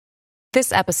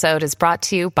This episode is brought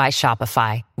to you by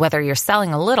Shopify. Whether you're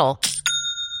selling a little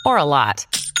or a lot,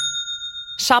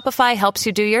 Shopify helps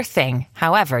you do your thing,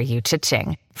 however you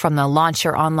cha-ching. From the launch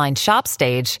your online shop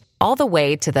stage, all the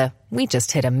way to the we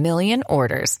just hit 1 million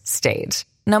orders stage.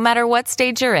 No matter what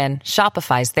stage you're in,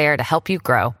 Shopify's there to help you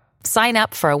grow. Sign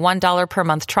up for a $1 per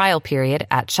month trial period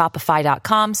at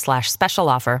shopify.com/special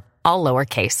offer, all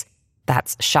lowercase.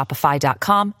 That's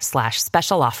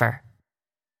shopify.com/special offer.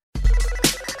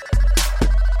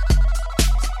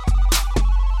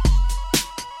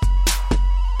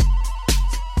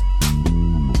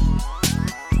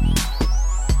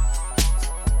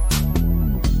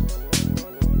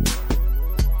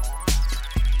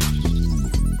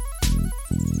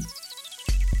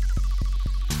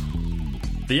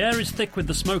 The air is thick with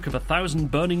the smoke of 1,000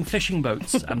 burning fishing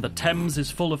boats, and the Thames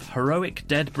is full of heroic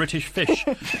dead British fish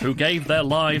who gave their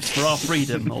lives for our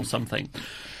freedom, or something.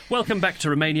 Welcome back to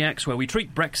Romaniacs, where we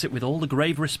treat Brexit with all the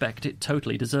grave respect it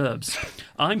totally deserves.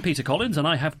 I'm Peter Collins, and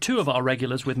I have two of our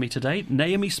regulars with me today.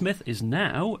 Naomi Smith is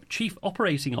now Chief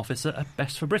Operating Officer at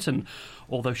Best for Britain,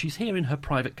 although she's here in her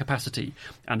private capacity.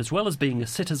 And as well as being a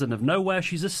citizen of nowhere,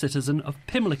 she's a citizen of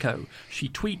Pimlico. She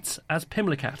tweets as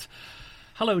Pimlicat.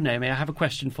 Hello, Naomi, I have a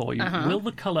question for you. Will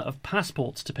the colour of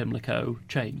passports to Pimlico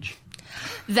change?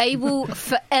 They will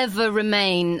forever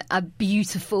remain a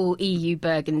beautiful EU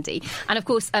burgundy. And of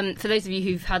course, for those of you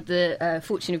who've had the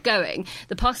fortune of going,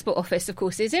 the passport office, of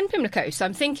course, is in Pimlico. So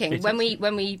I'm thinking when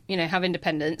we have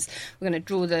independence, we're going to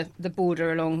draw the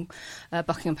border along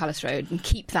Buckingham Palace Road and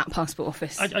keep that passport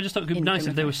office. I just thought it would be nice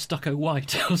if they were stucco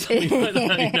white or something like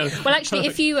that. Well, actually,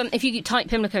 if you type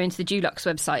Pimlico into the Dulux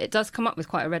website, it does come up with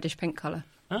quite a reddish pink colour.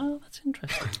 Oh, that's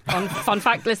interesting. Fun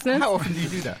fact, listeners. How often do you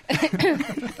do that?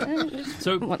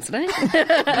 So once a day.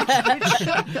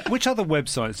 Which other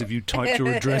websites have you typed your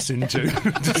address into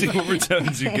to see what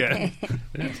returns you get?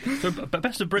 Yes. So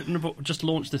Best of Britain have just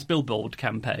launched this billboard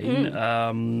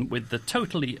campaign with the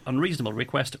totally unreasonable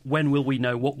request, when will we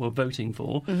know what we're voting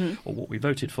for, or what we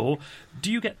voted for? Do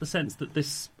you get the sense that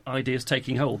this idea is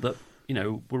taking hold, that,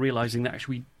 we're realising that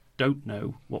actually don't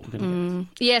know what we're going to get?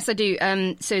 Yes, I do.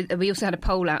 So we also had a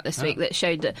poll out this week that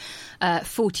showed that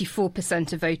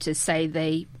 44% of voters say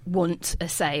they want a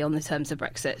say on the terms of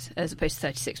Brexit, as opposed to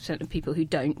 36% of people who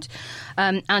don't.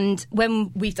 And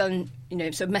when we've done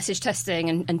sort of message testing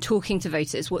and talking to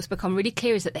voters, what's become really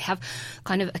clear is that they have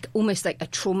kind of almost like a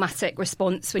traumatic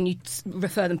response when you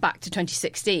refer them back to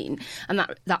 2016. And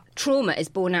that trauma is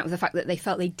born out of the fact that they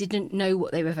felt they didn't know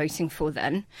what they were voting for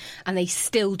then, and they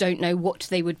still don't know what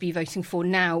they would be voting for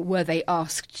now were they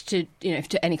asked to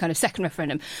any kind of second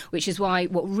referendum, which is why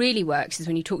what really works is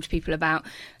when you talk to people about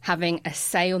having a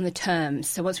say on the terms.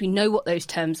 So once we know what those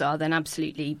terms are, then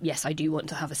absolutely, yes, I do want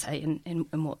to have a say in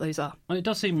what those are. Well, it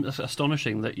does seem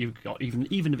astonishing that you've got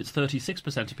even if it's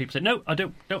 36% of people say no, I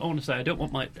don't want to say, I don't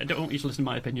want you to listen to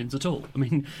my opinions at all. I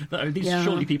mean, these are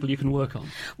surely people you can work on.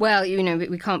 Well,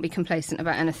 we can't be complacent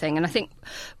about anything, and I think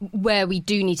where we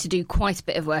do need to do quite a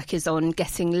bit of work is on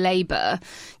getting Labour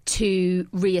to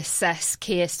reassess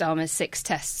Keir Starmer's 6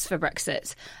 tests for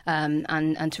Brexit,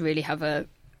 and to really have a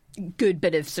good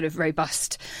bit of sort of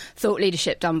robust thought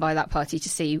leadership done by that party to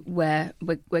see where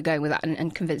we're going with that,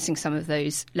 and convincing some of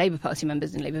those Labour Party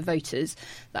members and Labour voters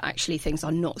that actually things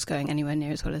are not going anywhere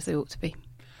near as well as they ought to be.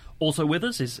 Also with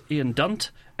us is Ian Dunt,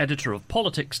 editor of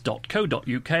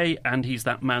politics.co.uk, and he's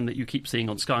that man that you keep seeing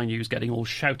on Sky News getting all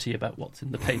shouty about what's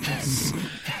in the papers.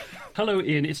 Hello,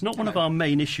 Ian. It's not one of our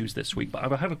main issues this week, but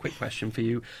I have a quick question for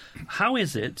you. How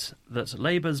is it that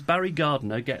Labour's Barry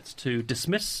Gardiner gets to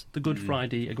dismiss the Good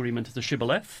Friday Agreement as a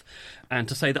shibboleth, and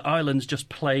to say that Ireland's just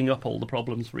playing up all the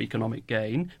problems for economic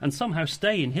gain, and somehow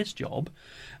stay in his job,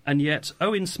 and yet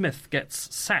Owen Smith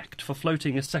gets sacked for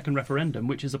floating a second referendum,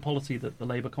 which is a policy that the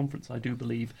Labour conference, I do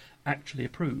believe, actually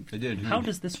approved? They did. How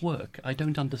does this work? I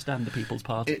don't understand the People's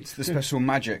Party. It's the special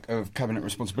magic of cabinet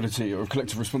responsibility, or of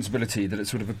collective responsibility, that it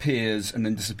sort of appears and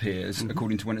then disappears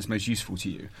according to when it's most useful to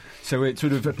you. So it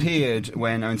sort of appeared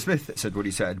when Owen Smith said what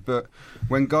he said, but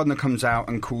when Gardiner comes out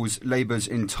and calls Labour's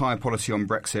entire policy on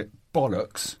Brexit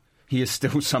bollocks, he is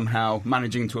still somehow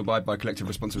managing to abide by collective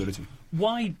responsibility.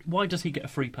 Why does he get a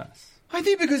free pass? I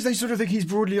think because they sort of think he's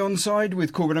broadly on side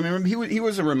with Corbyn. I mean, he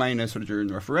was a Remainer sort of during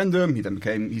the referendum. He then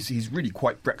he's really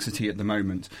quite Brexity at the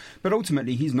moment. But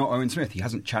ultimately, he's not Owen Smith. He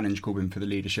hasn't challenged Corbyn for the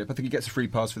leadership. I think he gets a free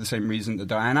pass for the same reason that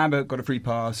Diane Abbott got a free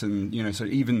pass, and so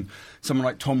even someone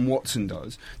like Tom Watson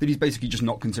does. That he's basically just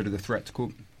not considered a threat to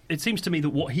Corbyn. it seems to me that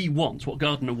what he wants, what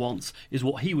Gardiner wants, is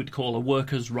what he would call a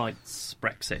workers' rights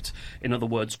Brexit. In other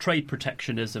words, trade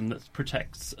protectionism that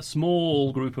protects a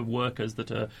small group of workers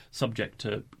that are subject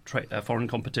to foreign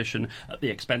competition at the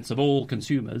expense of all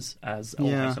consumers, as all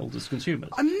householders consumers.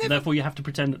 Therefore, you have to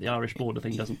pretend that the Irish border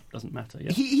thing doesn't matter.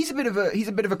 Yeah? He's a bit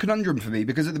of a conundrum for me,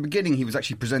 because at the beginning he was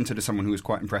actually presented as someone who was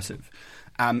quite impressive,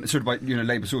 sort of by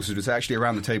Labour sources would say actually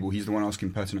around the table he's the one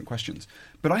asking pertinent questions.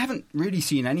 But I haven't really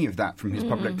seen any of that from his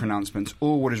public pronouncements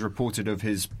or what is reported of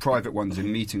his private ones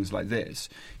in meetings like this.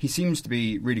 He seems to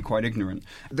be really quite ignorant.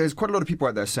 There's quite a lot of people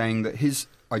out there saying that his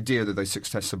idea that those 6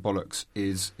 tests are bollocks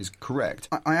is correct.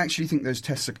 I actually think those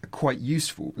tests are quite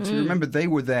useful, because remember they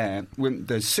were there when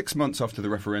there's 6 months after the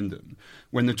referendum,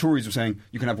 when the Tories were saying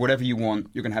you can have whatever you want,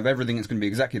 you can have everything, it's going to be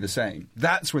exactly the same.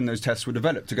 That's when those tests were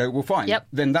developed, to go, well fine,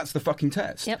 then that's the fucking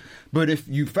test. But if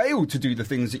you failed to do the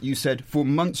things that you said for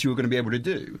months you were going to be able to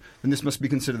do, then this must be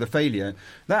considered a failure.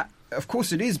 That, of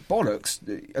course, it is bollocks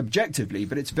objectively,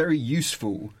 but it's very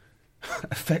useful,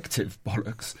 effective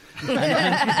bollocks.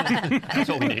 That's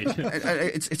all we need.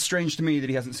 It's strange to me that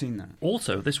he hasn't seen that.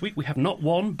 Also, this week we have not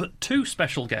one, but 2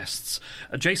 special guests.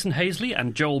 Jason Hazley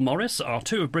and Joel Morris are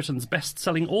 2 of Britain's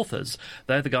best-selling authors.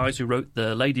 They're the guys who wrote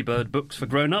the Ladybird books for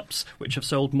grown-ups, which have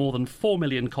sold more than 4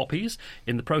 million copies,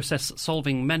 in the process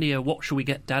solving many a what shall we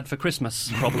get Dad for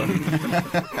Christmas problem.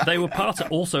 They were part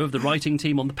also of the writing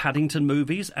team on the Paddington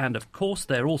movies, and of course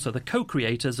they're also the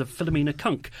co-creators of Philomena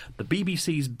Cunk, the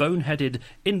BBC's boneheaded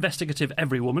investigative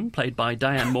everywoman played by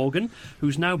Diane Morgan,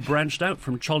 who's now branched out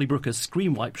from Charlie Brooker's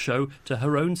Screenwipe show to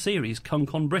her own series,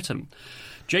 Cunk on Britain.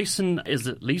 Jason is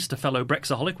at least a fellow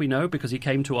Brexaholic, we know, because he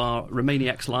came to our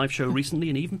Romaniacs live show recently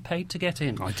and even paid to get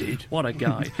in. I did. What a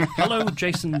guy. Hello,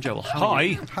 Jason and Joel. How are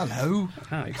you? Hello.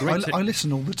 Hi. Great. I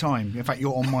listen all the time. In fact,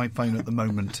 you're on my phone at the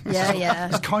moment. Yeah.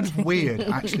 It's kind of weird,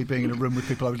 actually, being in a room with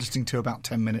people I was listening to about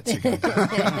 10 minutes ago.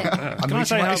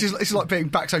 It's like being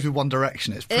backstage with One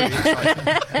Direction. It's pretty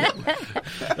exciting.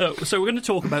 So we're going to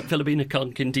talk about Philomena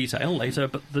Cunk in detail later,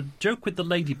 but the joke with the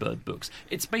Ladybird books,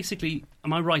 it's basically,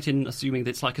 am I right in assuming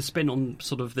that it's like a spin on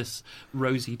sort of this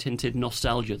rosy-tinted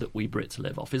nostalgia that we Brits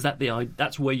live off? Is that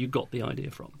that's where you got the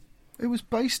idea from? It was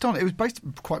based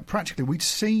quite practically. We'd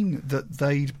seen that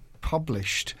they'd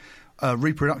published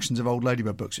reproductions of old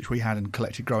Ladybird books, which we had and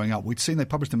collected growing up. We'd seen they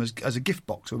published them as a gift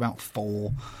box of about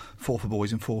 4 for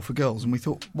boys and 4 for girls. And we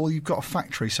thought, well, you've got a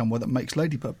factory somewhere that makes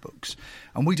Ladybird books.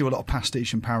 And we do a lot of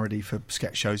pastiche and parody for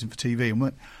sketch shows and for TV.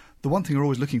 And the one thing we're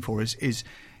always looking for is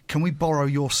can we borrow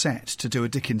your set to do a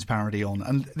Dickens parody on?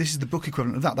 And this is the book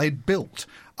equivalent of that. They'd built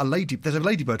there's a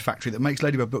Ladybird factory that makes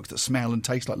Ladybird books that smell and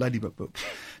taste like Ladybird books.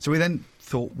 So we then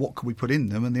thought, what could we put in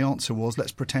them? And the answer was,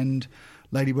 let's pretend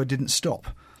Ladybird didn't stop.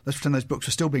 Let's pretend those books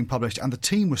were still being published and the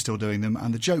team was still doing them.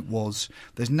 And the joke was,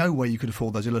 there's no way you could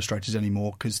afford those illustrators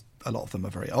anymore because a lot of them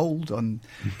are very old. And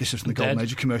this was from the golden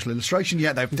age of commercial illustration.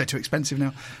 Yeah, they're too expensive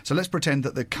now. So let's pretend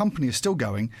that the company is still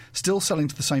going, still selling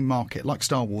to the same market, like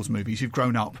Star Wars movies who've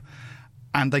grown up.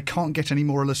 And they can't get any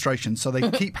more illustrations, so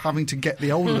they keep having to get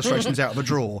the old illustrations out of a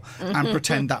drawer and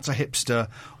pretend that's a hipster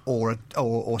or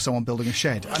someone building a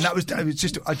shed. And it was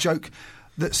just a joke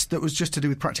that was just to do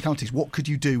with practicalities. What could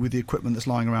you do with the equipment that's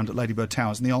lying around at Ladybird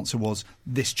Towers? And the answer was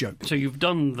this joke. So you've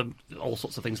done all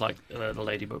sorts of things like the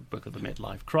Ladybird Book of the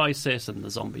Midlife Crisis and the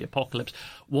Zombie Apocalypse.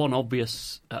 One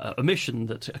obvious omission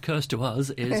that occurs to us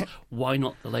is why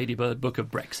not the Ladybird Book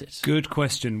of Brexit? Good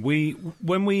question.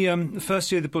 When we the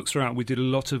first year the books were out, we did a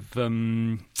lot of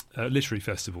literary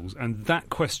festivals, and that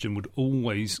question would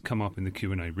always come up in the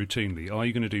Q&A routinely. Are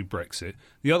you going to do Brexit?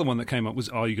 The other one that came up was,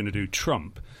 are you going to do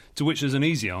Trump? To which there's an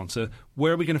easy answer.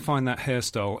 Where are we going to find that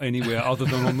hairstyle anywhere other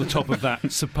than on the top of that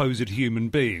supposed human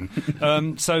being?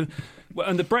 And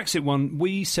the Brexit one,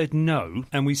 we said no,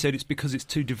 and we said it's because it's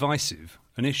too divisive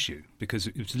an issue, because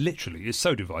it's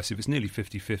so divisive, it's nearly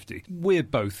 50-50. We're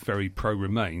both very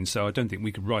pro-Remain, so I don't think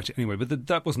we could write it anyway, but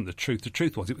that wasn't the truth. The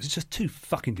truth was, it was just too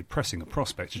fucking depressing a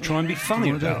prospect to try and be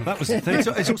funny about. That was the thing.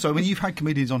 It's also, I mean, you've had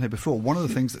comedians on here before. One of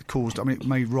the things that caused, it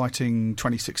made writing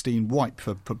 2016 Wipe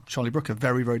for Charlie Brooker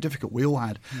very, very difficult. We all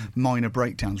had minor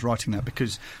breakdowns writing that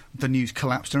because the news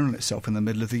collapsed in on itself in the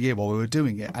middle of the year while we were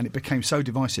doing it, and it became so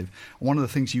divisive. And one of the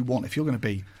things you want, if you're going to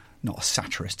be not a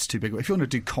satirist, it's too big, but if you want to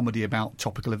do comedy about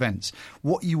topical events,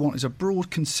 what you want is a broad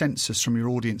consensus from your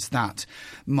audience that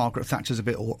Margaret Thatcher's a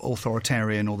bit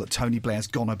authoritarian or that Tony Blair's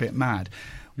gone a bit mad.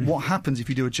 What happens if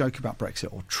you do a joke about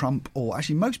Brexit or Trump or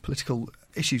actually most political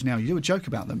issues now, you do a joke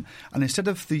about them, and instead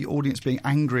of the audience being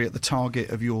angry at the target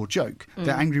of your joke,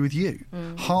 they're angry with you.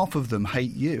 Half of them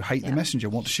hate you, hate the messenger,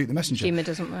 want to shoot the messenger. Humour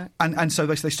doesn't work. And so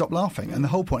they stop laughing. And the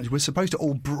whole point is we're supposed to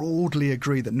all broadly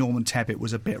agree that Norman Tebbit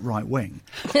was a bit right-wing.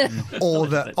 Or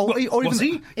that... Or even Was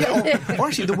he? Or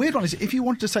actually, the weird one is if you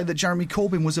wanted to say that Jeremy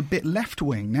Corbyn was a bit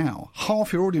left-wing now,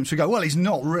 half your audience would go, well, he's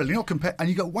not really, not compared. And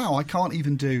you go, wow, I can't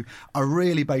even do a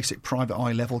really basic private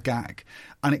eye level gag.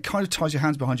 And it kind of ties your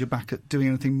hands behind your back at doing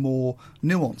anything more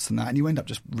nuanced than that. And you end up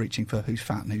just reaching for who's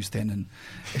fat and who's thin, and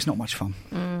it's not much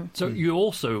fun. So you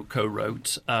also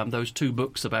co-wrote those 2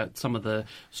 books about some of the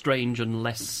strange and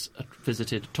less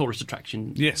visited tourist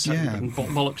attractions. Yes. Yeah.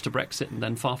 Bollocks to Brexit and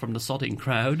then Far From the Sodding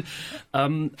Crowd.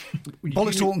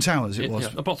 Bollocks to Alton Towers, it was. Yeah,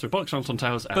 Bollocks to Alton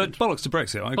Towers. But bollocks to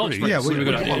Brexit, I Bollocks agree. to Yeah, Brexit, we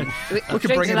good idea. we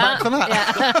could bring it back for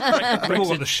that. We've all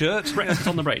got the shirt. Brexit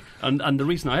on the brain. And the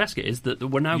reason I ask it is that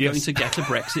we're now Yes. going to get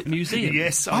a Brexit museum.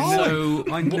 Yes, I know.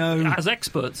 So, I know. As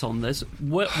experts on this,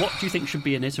 what do you think should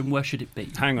be in it and where should it be?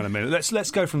 Hang on a minute.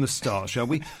 Let's go from the start, shall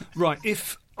we? Right.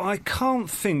 If I can't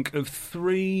think of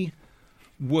 3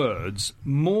 words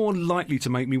more likely to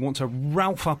make me want to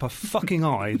Ralph up a fucking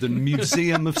eye than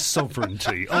Museum of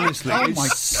Sovereignty. Honestly, Oh it's my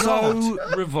so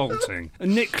revolting.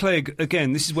 And Nick Clegg,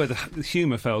 again, this is where the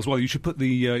humour fails. Well, you should put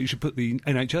the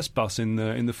NHS bus in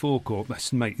the forecourt.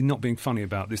 Mate, you're not being funny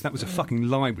about this. That was a fucking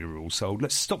lie we were all sold.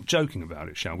 Let's stop joking about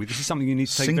it, shall we? This is something you need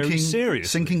to take very seriously.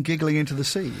 Sinking giggling into the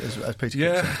sea, as Peter Cook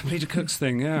Yeah, said. Peter Cook's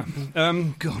thing, yeah.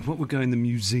 God, what would go in the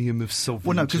Museum of Sovereignty?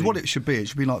 Well, no, because what it should be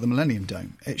like the Millennium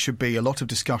Dome. It should be a lot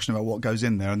of discussion about what goes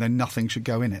in there, and then nothing should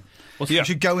go in it. Yeah. It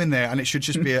should go in there, and it should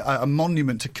just be a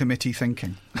monument to committee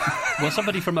thinking. Well,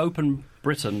 somebody from Open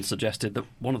Britain suggested that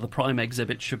one of the prime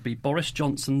exhibits should be Boris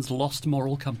Johnson's lost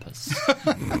moral compass.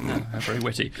 Very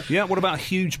witty. Yeah, what about a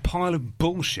huge pile of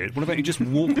bullshit? What about you just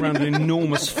walk around an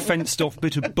enormous fenced-off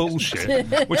bit of bullshit,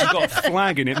 which has got a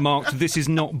flag in it marked, "This is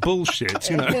not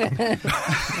bullshit," you know?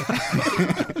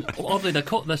 Well, oddly,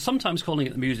 they're sometimes calling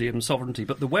it the Museum of Sovereignty,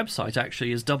 but the website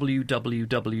actually is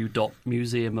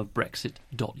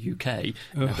www.museumofbrexit.uk,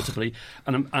 inevitably.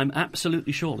 And I'm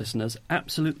absolutely sure, listeners,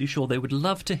 absolutely sure they would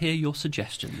love to hear your suggestions.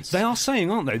 They are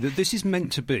saying, aren't they, that this is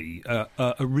meant to be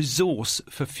a resource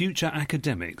for future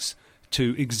academics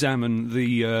to examine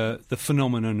the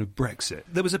phenomenon of Brexit.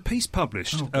 There was a piece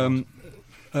published...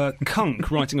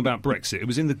 Kunk writing about Brexit. It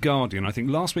was in The Guardian, I think,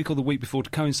 last week or the week before, to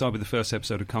coincide with the first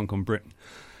episode of Kunk on Britain.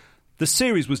 The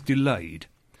series was delayed.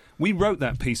 We wrote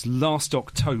that piece last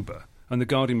October, and The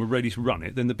Guardian were ready to run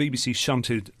it. Then the BBC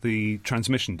shunted the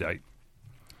transmission date.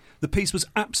 The piece was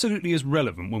absolutely as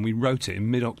relevant when we wrote it in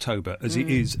mid-October as it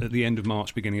is at the end of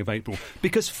March, beginning of April,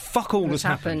 because fuck all has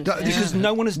happened. Because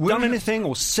no one has done anything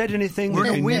or said anything.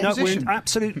 We're in a weird We're position. in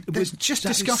absolute... There's just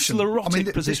discussion. Sclerotic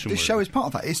This position. show is part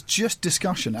of that. It's just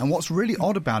discussion. And what's really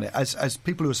odd about it, as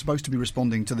people who are supposed to be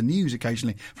responding to the news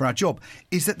occasionally for our job,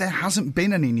 is that there hasn't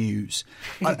been any news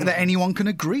that anyone can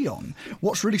agree on.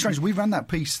 What's really strange, we ran that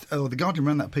piece, or The Guardian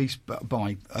ran that piece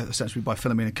essentially by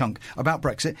Philomena Kunk about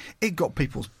Brexit. It got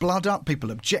people's blood up.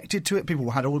 People objected to it.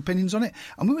 People had all opinions on it.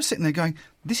 And we were sitting there going,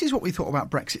 this is what we thought about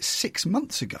Brexit 6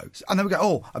 months ago. And then we go,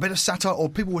 oh, a bit of satire. Or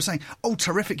people were saying, oh,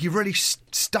 terrific, you've really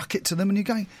stuck it to them. And you're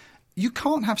going, you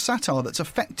can't have satire that's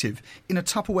effective in a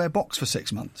Tupperware box for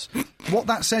 6 months. What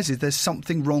that says is there's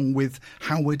something wrong with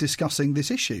how we're discussing this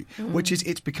issue, which is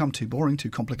it's become too boring, too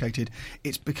complicated.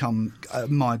 It's become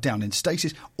mired down in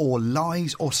stasis or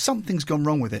lies, or something's gone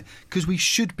wrong with it, because we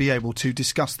should be able to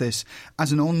discuss this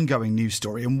as an ongoing news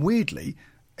story. And weirdly,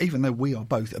 even though we are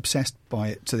both obsessed by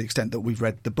it to the extent that we've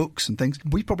read the books and things,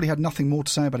 we probably had nothing more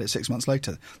to say about it 6 months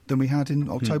later than we had in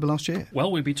October last year.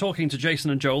 Well, we'll be talking to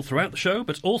Jason and Joel throughout the show,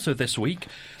 but also this week,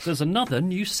 there's another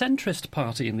new centrist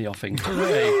party in the offing.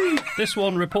 Hooray! This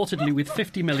one reportedly with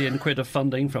 50 million quid of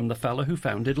funding from the fella who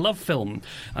founded Love Film.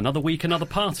 Another week, another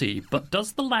party. But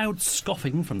does the loud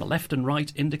scoffing from the left and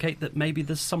right indicate that maybe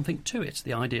there's something to it,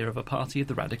 the idea of a party of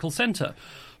the radical centre?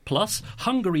 Plus,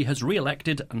 Hungary has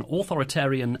re-elected an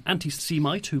authoritarian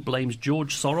anti-Semite who blames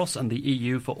George Soros and the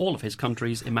EU for all of his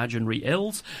country's imaginary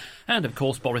ills. And, of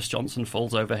course, Boris Johnson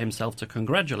falls over himself to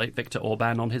congratulate Viktor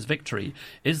Orban on his victory.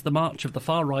 Is the march of the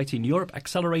far right in Europe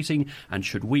accelerating, and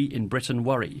should we in Britain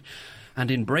worry? And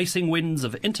in bracing winds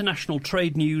of international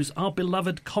trade news, our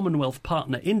beloved Commonwealth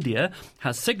partner India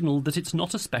has signalled that it's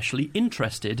not especially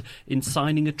interested in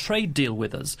signing a trade deal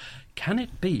with us. Can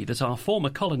it be that our former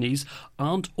colonies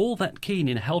aren't all that keen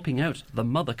in helping out the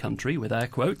mother country, with air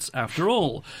quotes, after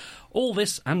all? All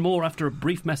this and more after a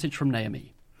brief message from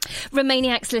Naomi.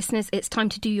 Remainiacs listeners, it's time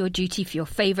to do your duty for your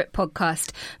favourite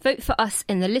podcast. Vote for us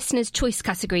in the Listener's Choice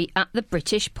category at the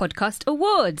British Podcast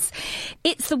Awards.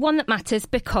 It's the one that matters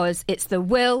because it's the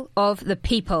will of the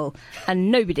people,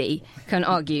 and nobody can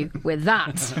argue with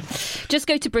that. Just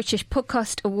go to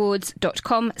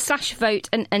britishpodcastawards.com/vote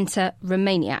and enter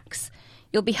Remainiacs.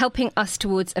 You'll be helping us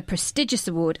towards a prestigious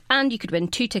award, and you could win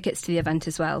 2 tickets to the event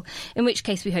as well, in which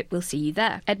case we hope we'll see you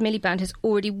there. Ed Miliband has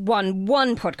already won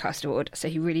 1 podcast award, so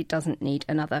he really doesn't need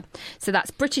another. So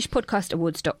that's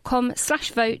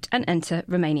britishpodcastawards.com/vote and enter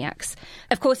Remainiacs.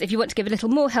 Of course, if you want to give a little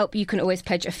more help, you can always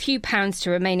pledge a few pounds to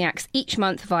Remainiacs each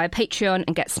month via Patreon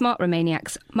and get smart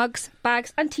Remainiacs mugs,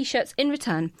 bags and T-shirts in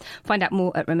return. Find out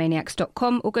more at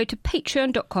Remainiacs.com or go to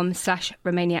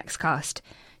patreon.com/Remainiacscast.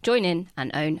 Join in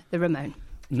and own the Ramone.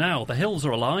 Now, the hills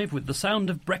are alive with the sound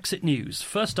of Brexit news.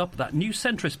 First up, that new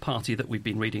centrist party that we've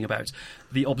been reading about.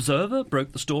 The Observer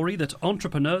broke the story that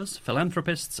entrepreneurs,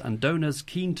 philanthropists and donors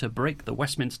keen to break the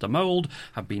Westminster mould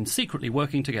have been secretly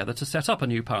working together to set up a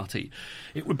new party.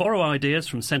 It would borrow ideas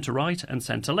from centre-right and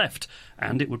centre-left,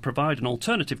 and it would provide an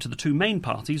alternative to the 2 main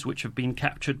parties which have been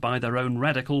captured by their own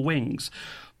radical wings.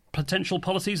 Potential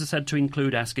policies are said to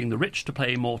include asking the rich to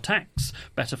pay more tax,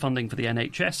 better funding for the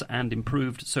NHS and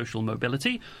improved social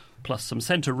mobility, plus some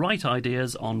centre-right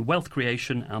ideas on wealth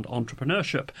creation and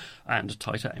entrepreneurship, and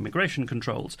tighter immigration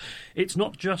controls. It's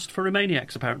not just for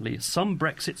Remainiacs, apparently. Some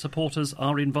Brexit supporters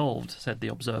are involved, said The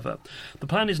Observer. The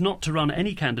plan is not to run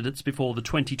any candidates before the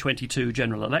 2022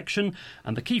 general election,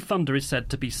 and the key funder is said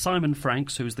to be Simon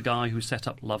Franks, who's the guy who set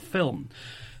up Love Film.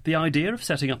 The idea of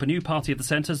setting up a new party of the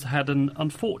centre's had an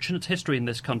unfortunate history in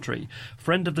this country.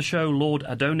 Friend of the show, Lord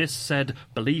Adonis, said,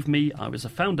 "Believe me, I was a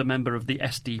founder member of the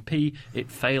SDP. It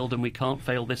failed and we can't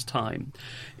fail this time."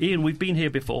 Ian, we've been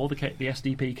here before. The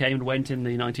SDP came and went in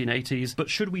the 1980s. But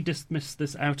should we dismiss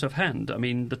this out of hand? I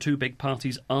mean, the 2 big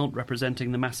parties aren't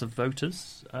representing the mass of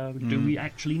voters. Do we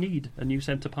actually need a new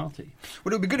centre party?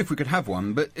 Well, it would be good if we could have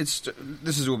one, but this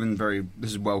has all been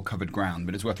this is well-covered ground,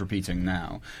 but it's worth repeating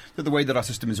now, that the way that our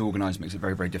system is organised makes it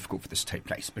very, very difficult for this to take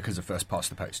place because of first past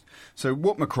the post. So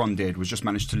what Macron did was just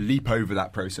manage to leap over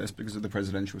that process because of the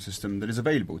presidential system that is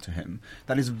available to him.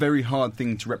 That is a very hard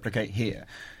thing to replicate here.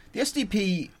 The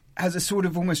SDP has a sort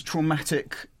of almost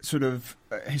traumatic sort of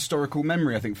historical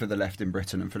memory, I think, for the left in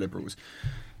Britain and for liberals.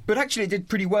 But actually it did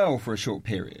pretty well for a short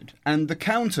period. And the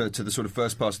counter to the sort of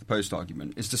first past the post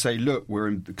argument is to say, look, we're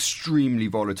in extremely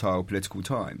volatile political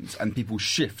times and people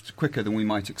shift quicker than we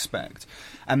might expect.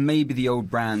 And maybe the old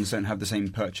brands don't have the same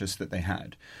purchase that they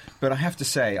had. But I have to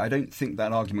say, I don't think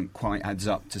that argument quite adds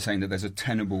up to saying that there's a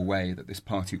tenable way that this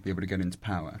party would be able to get into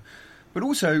power. But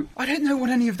also, I don't know what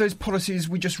any of those policies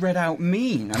we just read out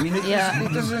mean. I mean, it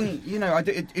doesn't, you know,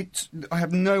 I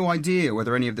have no idea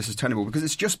whether any of this is tenable because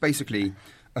it's just basically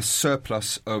a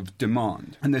surplus of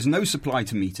demand and there's no supply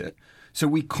to meet it. So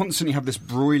we constantly have this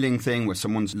broiling thing where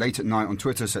someone's late at night on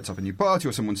Twitter sets up a new party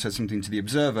or someone says something to The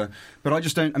Observer. But I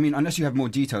just don't, I mean, unless you have more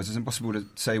details, it's impossible to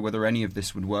say whether any of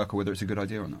this would work or whether it's a good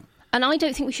idea or not. And I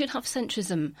don't think we should have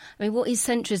centrism. I mean, what is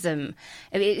centrism?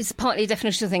 I mean, it's partly a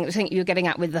definitional thing. I think you're getting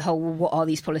at with the whole, well, what are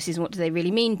these policies and what do they really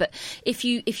mean? But if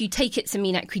you take it to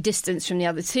mean equidistance from the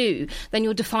other 2, then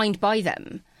you're defined by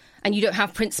them. And you don't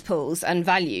have principles and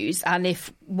values, and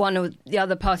if one or the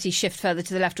other party shift further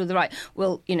to the left or the right,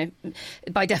 well, you know,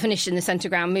 by definition, the centre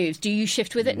ground moves. Do you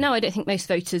shift with it? No, I don't think most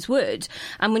voters would.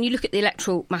 And when you look at the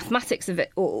electoral mathematics of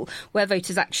it all, where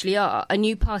voters actually are, a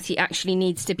new party actually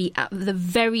needs to be at the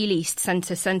very least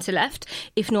centre-left,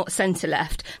 if not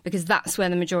centre-left, because that's where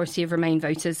the majority of Remain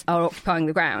voters are occupying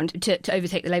the ground. To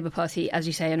overtake the Labour Party, as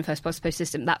you say, in a first-past-the-post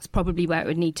system, that's probably where it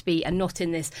would need to be, and not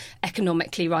in this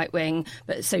economically right-wing,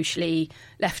 but socially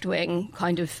left-wing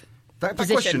kind of That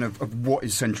question of what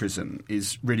is centrism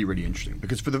is really, really interesting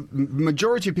because for the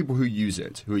majority of people who use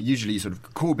it, who are usually sort of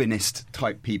Corbynist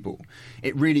type people,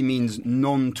 it really means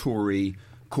non-Tory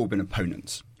Corbyn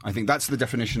opponents. I think that's the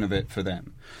definition of it for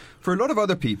them. For a lot of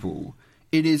other people,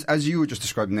 it is, as you were just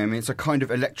describing them, it's a kind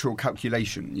of electoral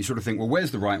calculation. You sort of think, well,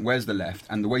 where's the right, where's the left?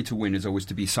 And the way to win is always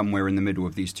to be somewhere in the middle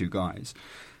of these 2 guys.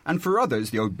 And for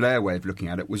others, the old Blair way of looking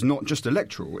at it was not just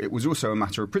electoral, it was also a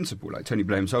matter of principle. Like Tony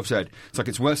Blair himself said, it's like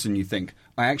it's worse than you think.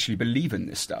 I actually believe in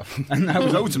this stuff. And that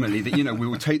was ultimately that, you know, we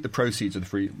will take the proceeds of the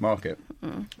free market,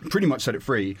 pretty much set it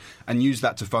free, and use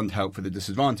that to fund help for the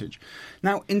disadvantaged.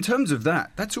 Now, in terms of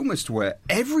that, that's almost where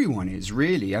everyone is,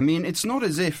 really. I mean, it's not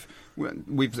as if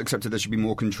we've accepted there should be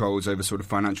more controls over sort of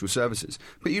financial services.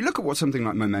 But you look at what something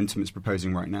like Momentum is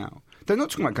proposing right now. They're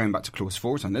not talking about going back to Clause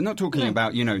 4. They're not talking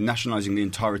about, nationalising the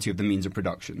entirety of the means of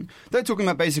production. They're talking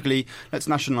about basically, let's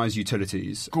nationalise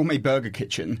utilities. Gourmet Burger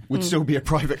Kitchen would still be a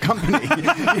private company.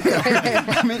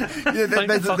 I mean,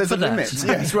 there's a limit.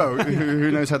 Yes, well,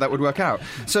 who knows how that would work out.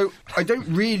 So I don't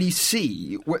really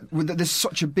see that there's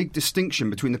such a big distinction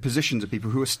between the positions of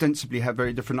people who ostensibly have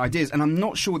very different ideas. And I'm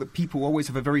not sure that people always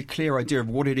have a very clear idea of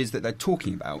what it is that they're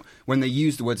talking about when they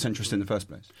use the word centrist in the first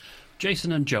place.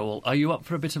 Jason and Joel, are you up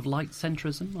for a bit of light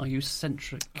centrism? Are you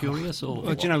centric curious?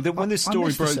 Or do you know, when this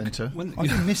story broke... I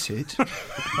didn't miss it.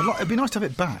 It'd be nice to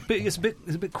have it back. But it's a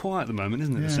bit quiet at the moment,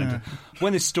 isn't it, Yeah. the centre?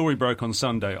 When this story broke on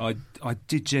Sunday, I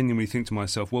did genuinely think to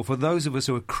myself, well, for those of us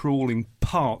who are crawling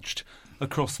parched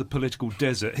across the political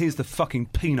desert, here's the fucking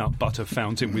peanut butter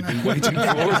fountain we've been waiting for,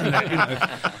 isn't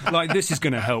it? Like, this is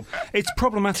going to help. It's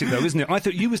problematic, though, isn't it? I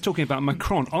thought you was talking about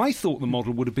Macron. I thought the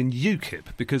model would have been UKIP,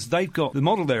 because they've got the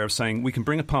model there of saying we can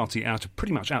bring a party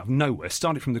pretty much out of nowhere,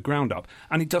 start it from the ground up,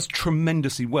 and it does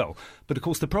tremendously well. But, of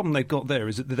course, the problem they've got there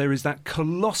is that there is that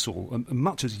colossal,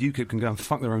 much as UKIP can go and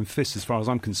fuck their own fists as far as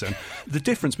I'm concerned, the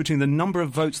difference between the number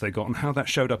of votes they got and how that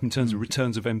showed up in terms of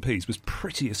returns of MPs was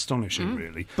pretty astonishing,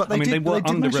 really. But they did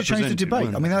manage to change the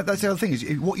debate. I mean, that's the other thing. Is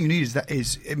what you need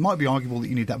is it might be arguable that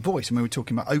you need that voice. I mean, we're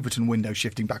talking about Overton window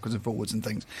shifting backwards and forwards and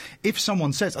things. If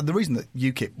someone says, and the reason that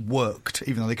UKIP worked,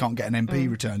 even though they can't get an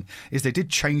MP return, is they did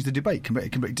change the debate,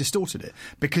 completely distorted it,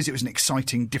 because it was an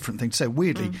exciting, different thing to say.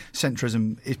 Weirdly,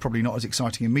 centrism is probably not as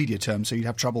exciting in media terms, so you'd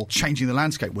have trouble changing the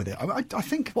landscape with it. I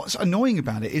think what's annoying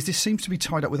about it is this seems to be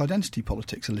tied up with identity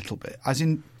politics a little bit, as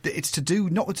in it's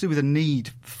not to do with a need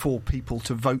for people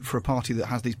to vote for a party that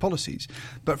has these policies,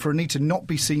 but for a need to not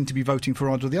be seen to be voting for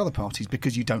either of the other parties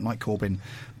because you don't like Corbyn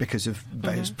because of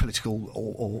various political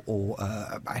or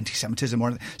anti-Semitism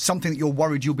or something that you're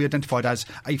worried you'll be identified as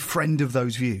a friend of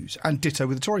those views, and ditto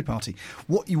with the Tory party.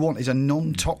 What you want is a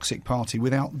non-toxic party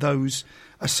without those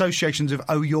associations of,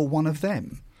 oh, you're one of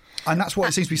them. And that's what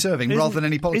it seems to be serving, rather than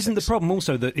any politics. Isn't the problem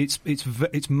also that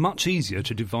it's much easier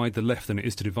to divide the left than it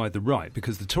is to divide the right,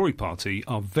 because the Tory party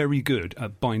are very good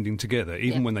at binding together,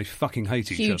 even when they fucking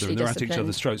hate each other and they're at each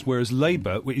other's throats, whereas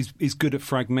Labour is good at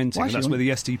fragmenting, and that's where the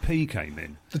SDP came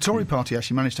in. The Tory party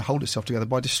actually managed to hold itself together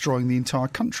by destroying the entire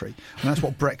country, and that's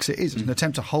what Brexit is. It's an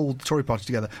attempt to hold the Tory party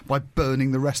together by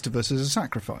burning the rest of us as a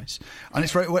sacrifice. And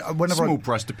it's very... Small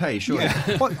price to pay, surely.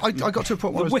 Yeah. Well, I got to a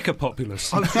point where... The Wicker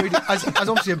populace. I was reading, as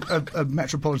obviously a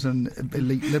metropolitan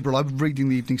elite liberal, I was reading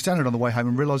the Evening Standard on the way home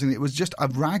and realising that it was just a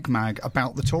rag mag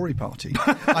about the Tory party.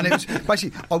 And it was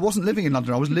basically, I wasn't living in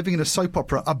London, I was living in a soap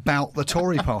opera about the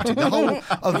Tory party. The whole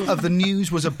of the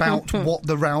news was about what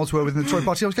the rows were within the Tory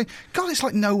party. I was going, God, it's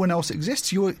like no one else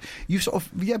exists. You've sort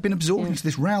of been absorbed into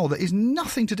this row that is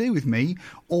nothing to do with me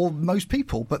or most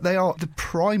people, but they are the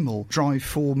primal drive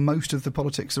for most of the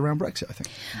politics around Brexit, I think.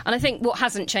 And I think what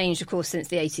hasn't changed, of course, since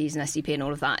the 80s and SDP and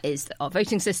all of that is our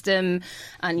voting system. And,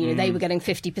 they were getting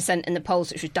 50% in the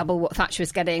polls, which was double what Thatcher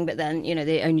was getting. But then,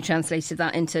 they only translated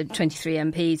that into 23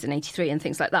 MPs and 83 and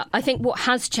things like that. I think what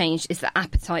has changed is the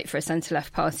appetite for a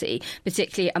centre-left party,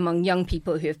 particularly among young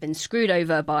people who have been screwed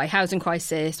over by housing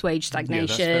crisis, wage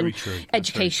stagnation,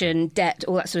 education, debt,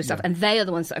 all that sort of stuff. And they are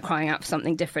the ones that are crying out for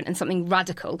something different and something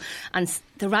radical. And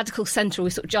the radical centre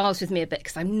always sort of jars with me a bit,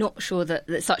 because I'm not sure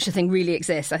that such a thing really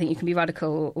exists. I think you can be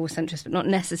radical or centrist, but not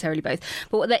necessarily both.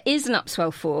 But what there is an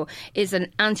upswell for is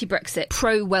an anti-Brexit,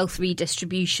 pro-wealth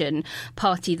redistribution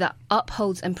party that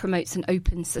upholds and promotes an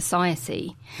open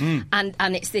society. And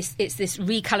it's this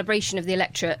recalibration of the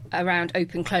electorate around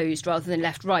open-closed rather than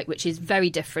left-right, which is very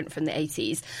different from the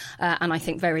 80s, and I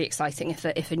think very exciting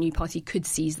if a new party could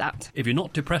seize that. If you're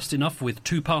not depressed enough with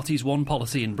two parties, one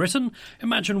policy in Britain,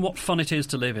 imagine what fun it is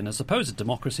to live in a supposed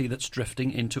democracy that's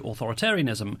drifting into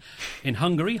authoritarianism. In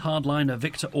Hungary, hardliner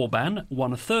Viktor Orbán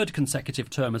won a third consecutive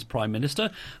term as Prime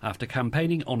Minister after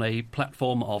campaigning on a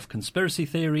platform of conspiracy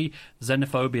theory,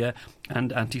 xenophobia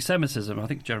and anti-Semitism. I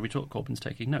think Jeremy Corbyn's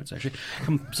taking notes, actually.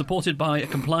 Supported by a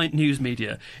compliant news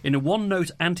media. In a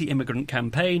one-note anti-immigrant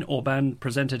campaign, Orbán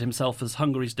presented himself as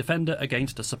Hungary's defender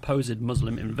against a supposed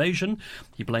Muslim invasion.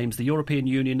 He blames the European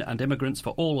Union and immigrants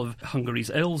for all of Hungary's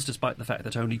ills, despite the fact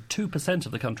that only 2%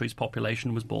 of the country's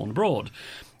population was born abroad.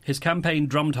 His campaign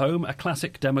drummed home a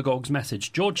classic demagogue's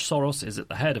message. George Soros is at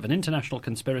the head of an international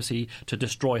conspiracy to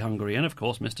destroy Hungary, and of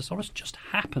course Mr. Soros just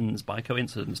happens by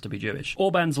coincidence to be Jewish.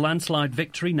 Orbán's landslide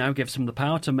victory now gives him the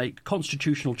power to make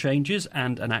constitutional changes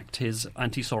and enact his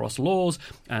anti-Soros laws,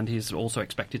 and he's also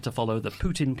expected to follow the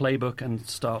Putin playbook and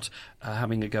start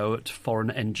having a go at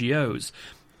foreign NGOs.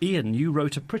 Ian, you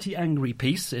wrote a pretty angry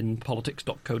piece in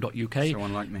politics.co.uk. So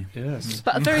unlike me. Yes.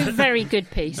 But a very, very good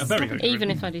piece. Very good.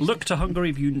 Even if I do. Look to Hungary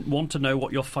if you want to know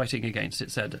what you're fighting against, it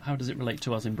said. How does it relate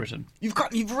to us in Britain?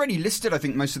 You've already listed, I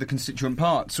think, most of the constituent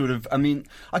parts. Sort of, I mean,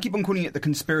 I keep on calling it the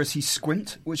conspiracy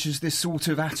squint, which is this sort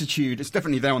of attitude. It's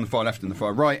definitely there on the far left and the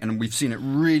far right, and we've seen it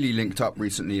really linked up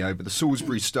recently over the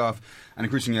Salisbury stuff and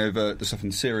increasingly over the stuff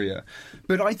in Syria.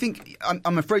 But I think,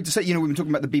 I'm afraid to say, we've been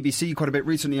talking about the BBC quite a bit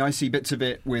recently. I see bits of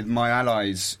it with my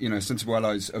allies, sensible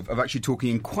allies, of actually talking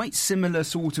in quite similar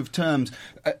sort of terms,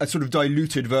 a sort of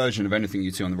diluted version of anything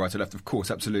you see on the right or left, of course,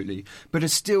 absolutely. But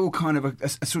it's still kind of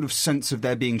a sort of sense of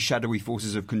there being shadowy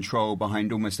forces of control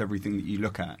behind almost everything that you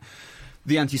look at.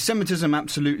 The anti-Semitism,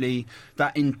 absolutely.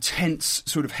 That intense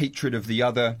sort of hatred of the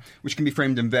other, which can be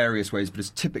framed in various ways, but is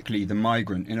typically the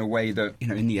migrant in a way that,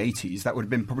 in the 80s, that would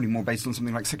have been probably more based on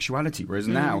something like sexuality, whereas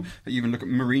now, you even look at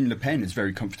Marine Le Pen is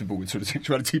very comfortable with sort of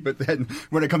sexuality, but then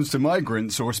when it comes to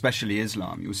migrants, or especially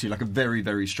Islam, you'll see like a very,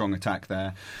 very strong attack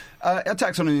there.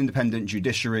 Attacks on an independent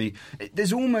judiciary.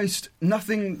 There's almost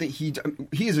nothing that he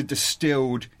is a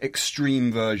distilled,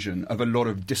 extreme version of a lot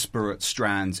of disparate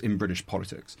strands in British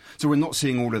politics. So we're not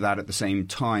seeing all of that at the same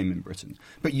time in Britain.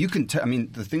 But you can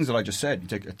the things that I just said, you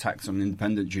take attacks on an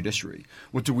independent judiciary.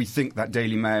 What do we think that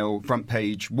Daily Mail front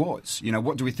page was?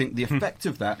 What do we think the effect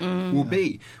of that will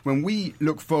be? When we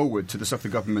look forward to the stuff the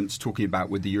government's talking about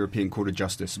with the European Court of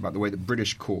Justice, about the way that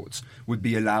British courts would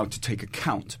be allowed to take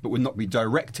account, but would not be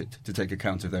directed to take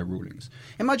account of their rulings.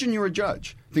 Imagine you're a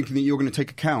judge thinking that you're going to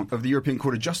take account of the European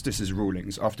Court of Justice's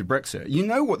rulings after Brexit. You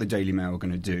know what the Daily Mail are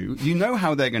going to do. You know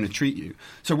how they're going to treat you.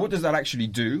 So what does that actually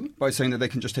do by saying that they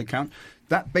can just take account?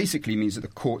 That basically means that the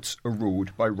courts are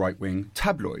ruled by right-wing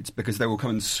tabloids because they will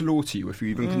come and slaughter you if you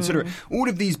even consider it. All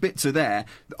of these bits are there.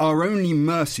 Our only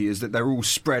mercy is that they're all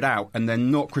spread out and they're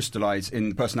not crystallised in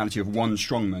the personality of one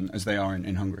strongman as they are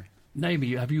in Hungary.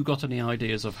 Naomi, have you got any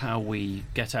ideas of how we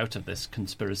get out of this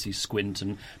conspiracy squint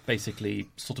and basically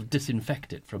sort of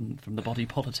disinfect it from the body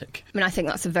politic? I think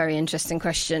that's a very interesting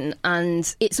question,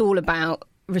 and it's all about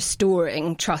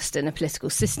restoring trust in a political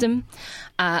system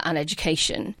and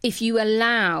education. If you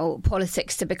allow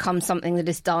politics to become something that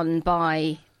is done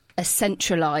by a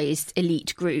centralised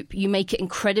elite group, you make it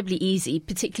incredibly easy,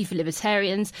 particularly for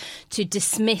libertarians, to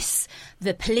dismiss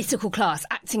the political class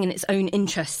acting in its own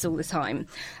interests all the time.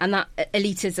 And that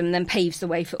elitism then paves the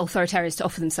way for authoritarians to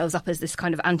offer themselves up as this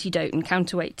kind of antidote and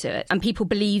counterweight to it. And people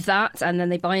believe that, and then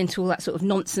they buy into all that sort of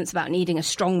nonsense about needing a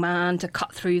strong man to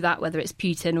cut through that, whether it's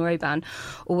Putin or Orbán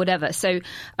or whatever. So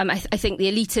I think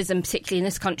the elitism, particularly in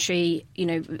this country,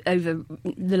 over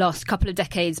the last couple of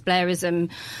decades, Blairism,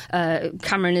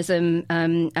 Cameronism,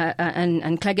 and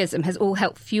Cleggism has all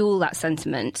helped fuel that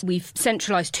sentiment. We've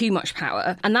centralised too much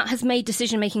power, and that has made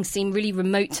decision-making seem really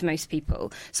remote to most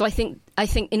people. So I think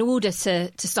in order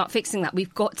to start fixing that,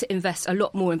 we've got to invest a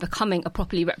lot more in becoming a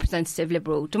properly representative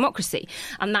liberal democracy.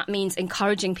 And that means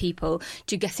encouraging people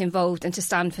to get involved and to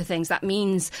stand for things. That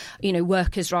means,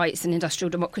 workers' rights and industrial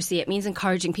democracy. It means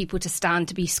encouraging people to stand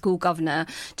to be school governor,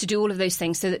 to do all of those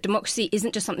things so that democracy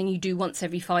isn't just something you do once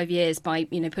every 5 years by,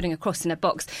 putting a cross in a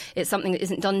box. It's something that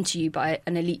isn't done to you by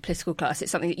an elite political class.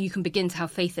 It's something that you can begin to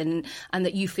have faith in and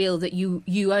that you feel that you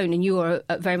own and you are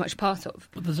very much part of.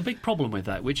 But there's a big problem with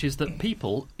that, which is that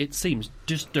people, it seems,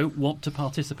 just don't want to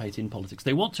participate in politics.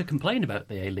 They want to complain about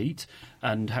the elite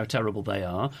and how terrible they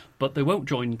are, but they won't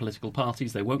join political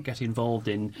parties. They won't get involved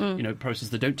in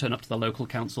processes. They don't turn up to the local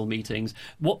council meetings.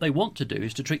 What they want to do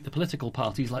is to treat the political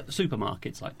parties like the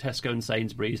supermarkets, like Tesco and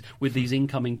Sainsbury's, with these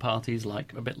incoming parties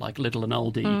like a bit like Lidl and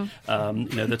Aldi,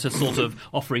 that are sort of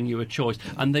offering you a choice.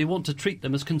 And they want to treat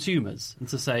them as consumers and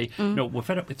to say, we're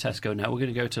fed up with Tesco now, we're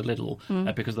going to go to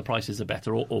Lidl because the prices are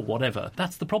better or whatever.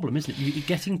 That's the problem, isn't it? You're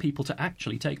getting people to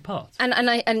actually take part. And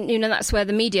that's where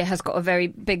the media has got a very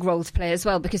big role to play as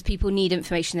well, because people need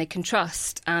information they can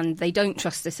trust, and they don't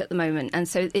trust this at the moment. And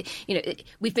so,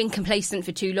 we've been complacent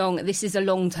for too long. This is a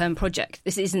long-term project.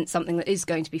 This isn't something that is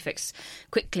going to be fixed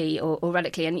quickly or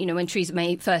radically. And, when Theresa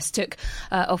May first took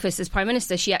office as Prime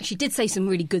Minister, she actually did say some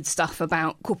really good stuff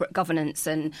about corporate governance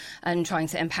and trying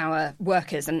to empower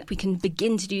workers. And if we can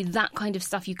begin to do that kind of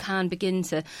stuff, you can begin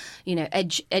to,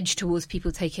 edge towards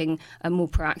people taking a more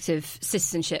proactive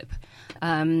citizenship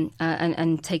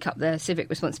and take up their civic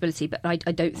responsibility. But I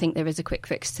don't think there is a quick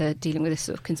fix to dealing with this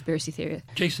sort of conspiracy theory.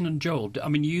 Jason and Joel,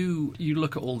 you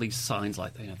look at all these signs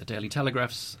like the Daily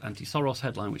Telegraph's anti-Soros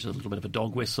headline, which is a little bit of a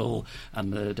dog whistle,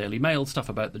 and the Daily Mail stuff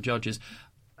about the judges.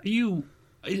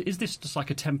 Is this just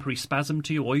like a temporary spasm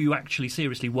to you, or are you actually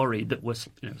seriously worried that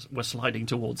we're sliding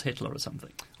towards Hitler or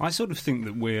something? I sort of think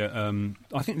that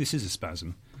I think this is a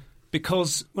spasm.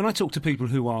 Because when I talk to people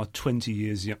who are 20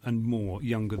 years and more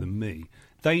younger than me,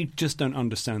 they just don't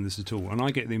understand this at all. And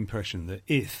I get the impression that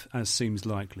if, as seems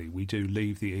likely, we do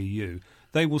leave the EU,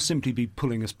 they will simply be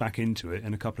pulling us back into it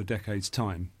in a couple of decades'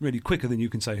 time, really quicker than you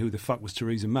can say, who the fuck was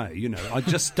Theresa May? You know, I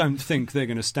just don't think they're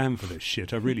going to stand for this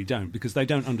shit. I really don't, because they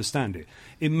don't understand it.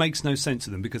 It makes no sense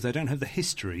to them because they don't have the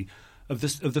history of the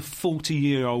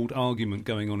 40-year-old argument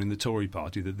going on in the Tory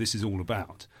party that this is all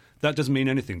about. That doesn't mean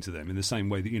anything to them in the same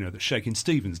way that, you know, that shaking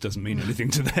Stevens doesn't mean anything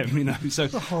to them, you know. So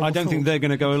I don't think they're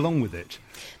going to go along with it.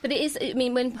 But it is, I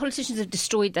mean, when politicians have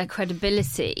destroyed their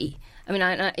credibility, I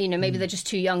mean, you know, maybe they're just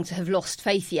too young to have lost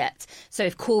faith yet. So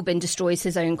if Corbyn destroys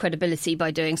his own credibility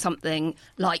by doing something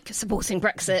like supporting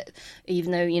Brexit,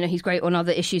 even though, you know, he's great on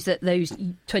other issues that those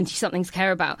 20-somethings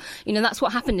care about, you know, that's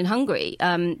what happened in Hungary.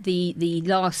 The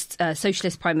last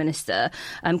socialist prime minister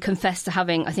confessed to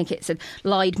having, I think it said,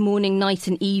 lied morning, night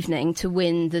and evening to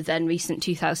win the then recent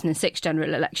 2006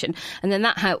 general election. And then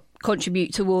that helped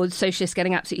contribute towards socialists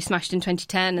getting absolutely smashed in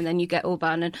 2010, and then you get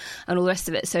Orban and all the rest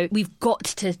of it. So we've got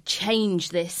to change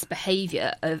this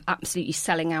behaviour of absolutely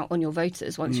selling out on your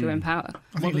voters once you're in power.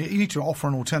 I think you need to offer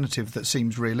an alternative that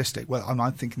seems realistic. Well,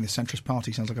 I'm thinking the centrist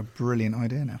party sounds like a brilliant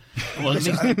idea now. Well,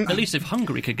 at least if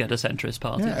Hungary could get a centrist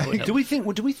party. Yeah. Do we think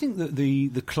that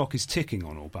the clock is ticking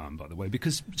on Orban, by the way?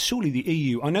 Because surely the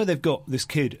EU, I know they've got this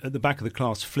kid at the back of the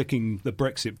class flicking the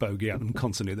Brexit bogey at them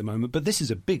constantly at the moment, but this is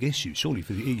a big issue, surely,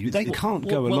 for the EU. They can't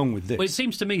go along with this. Well, it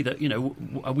seems to me that, you know,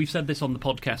 we've said this on the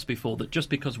podcast before, that just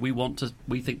because we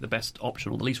think the best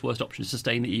option or the least worst option is to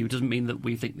stay in the EU doesn't mean that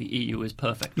we think the EU is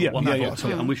perfect or wonderful,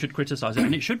 and we should criticise it.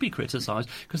 And it should be criticised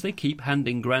because they keep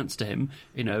handing grants to him.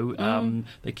 You know,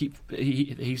 they keep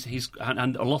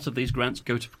and a lot of these grants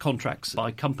go to contracts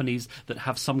by companies that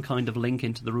have some kind of link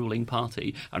into the ruling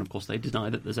party. And of course, they deny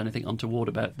that there's anything untoward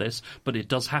about this, but it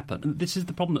does happen. And this is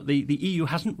the problem, that the EU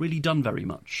hasn't really done very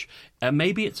much.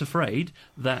 Maybe it's afraid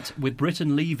that with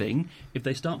Britain leaving, if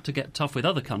they start to get tough with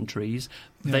other countries,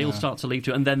 they'll start to leave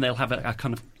too, and then they'll have a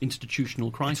kind of institutional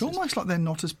crisis. It's almost like they're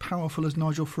not as powerful as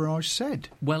Nigel Farage said.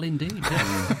 Well, indeed.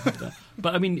 Yeah.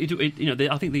 But I mean,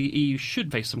 I think the EU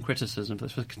should face some criticism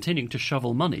for continuing to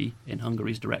shovel money in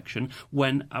Hungary's direction.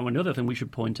 When another thing we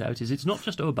should point out is it's not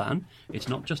just Orbán, it's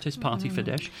not just his party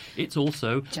Fidesz, it's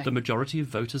also the majority of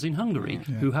voters in Hungary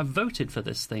who have voted for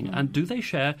this thing. And do they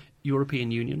share European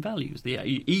Union values?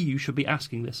 The EU should be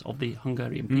asking this of the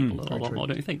Hungarian people a lot more,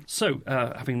 don't you think? So,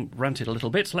 having ranted a little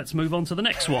bit, let's move on to the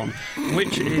next one,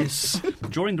 which is,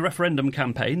 during the referendum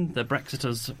campaign, the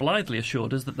Brexiters blithely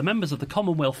assured us that the members of the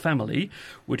Commonwealth family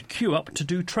would queue up to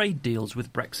do trade deals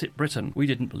with Brexit Britain. We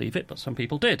didn't believe it, but some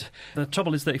people did. The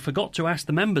trouble is they forgot to ask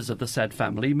the members of the said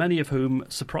family, many of whom,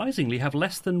 surprisingly, have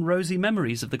less than rosy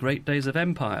memories of the great days of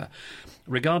empire.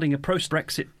 Regarding a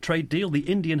post-Brexit trade deal, the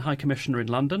Indian High Commissioner in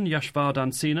London,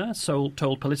 Yashvardhan Sinha,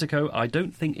 told Politico, "I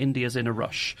don't think India's in a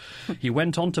rush." He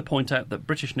went on to point out that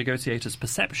British negotiators'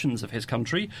 perceptions of his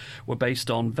country were based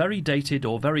on very dated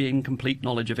or very incomplete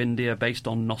knowledge of India based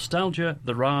on nostalgia,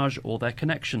 the Raj, or their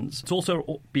connections. It's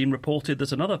also been reported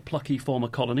that another plucky former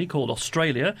colony called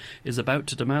Australia is about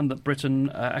to demand that Britain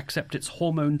accept its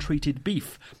hormone-treated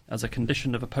beef as a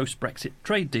condition of a post-Brexit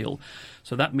trade deal.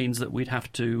 So that means that we'd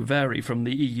have to vary from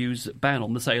the EU's ban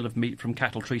on the sale of meat from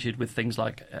cattle treated with things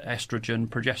like estrogen,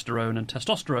 progesterone and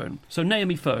testosterone. So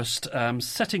Naomi, first,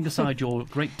 setting aside your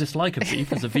great dislike of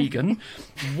beef as a vegan,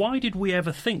 why did we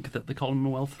ever think that the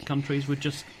Commonwealth countries would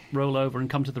just roll over and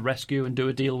come to the rescue and do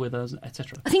a deal with us,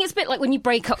 etc.? I think it's a bit like when you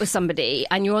break up with somebody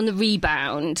and you're on the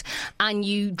rebound and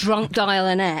you drunk dial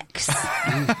an ex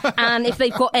and if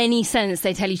they've got any sense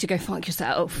they tell you to go fuck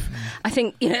yourself. I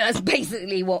think, you know, that's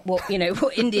basically what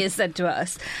India said to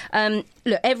us.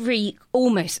 Look,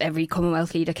 almost every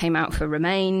Commonwealth leader came out for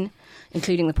Remain,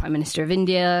 including the Prime Minister of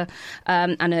India,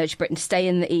 and urged Britain to stay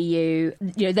in the EU.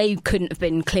 You know, they couldn't have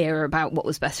been clearer about what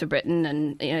was best for Britain,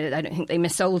 and you know, I don't think they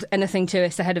missold anything to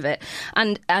us ahead of it.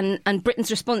 And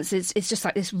Britain's response is just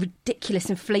like this ridiculous,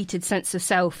 inflated sense of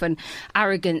self and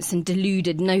arrogance and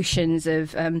deluded notions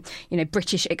of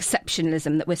British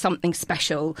exceptionalism, that we're something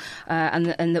special,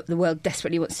 and that the world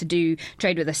desperately wants to do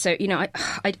trade with us. So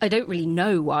I don't really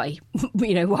know why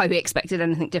why we expected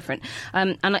anything different.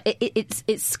 And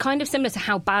it's kind of similar to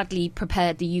how badly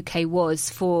prepared the UK was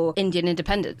for Indian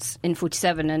independence in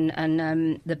 1947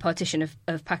 and the partition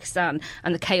of Pakistan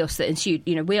and the chaos that ensued.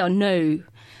 You know, we are no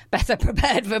better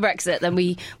prepared for Brexit than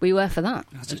we were for that.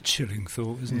 That's a chilling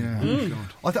thought, isn't it?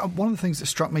 Oh, God. One of the things that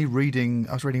struck me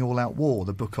I was reading All Out War,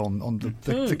 the book on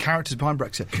the characters behind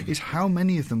Brexit, is how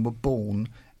many of them were born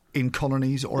in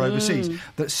colonies or overseas.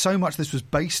 That so much this was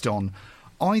based on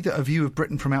either a view of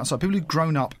Britain from outside, people who've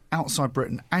grown up outside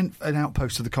Britain and an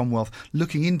outpost of the Commonwealth,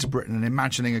 looking into Britain and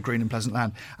imagining a green and pleasant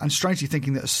land, and strangely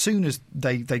thinking that as soon as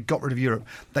they got rid of Europe,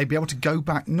 they'd be able to go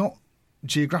back, not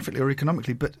geographically or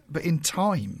economically, but in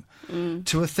time,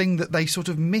 to a thing that they sort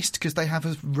of missed because they have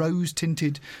a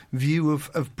rose-tinted view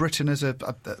of Britain as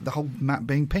the whole map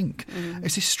being pink.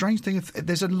 It's this strange thing.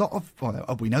 There's a lot of...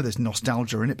 Well, we know there's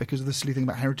nostalgia in it because of the silly thing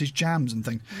about heritage jams and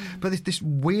things. But this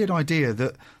weird idea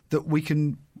that we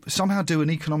can somehow do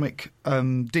an economic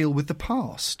deal with the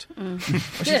past,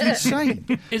 which is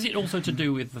insane. Is it also to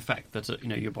do with the fact that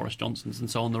your Boris Johnsons and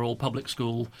so on, they're all public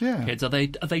school kids? Are they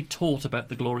taught about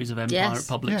the glories of empire at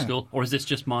public school, or is this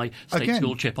just my state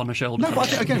school chip on a shoulder? No,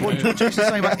 but again, what Jason's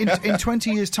saying about in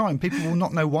 20 years' time, people will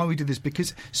not know why we did this,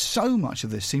 because so much of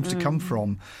this seems to come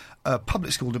from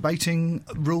public school debating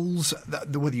rules,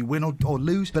 whether you win or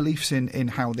lose, beliefs in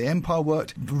how the empire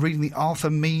worked, reading the Arthur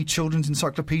Mee children's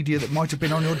encyclopedia that might have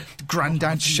been on your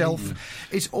granddad's shelf.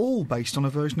 It's all based on a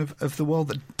version of the world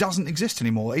that doesn't exist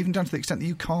anymore, even down to the extent that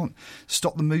you can't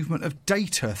stop the movement of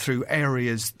data through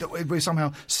areas that we're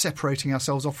somehow separating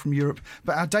ourselves off from Europe,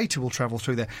 but our data will travel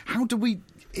through there. How do we...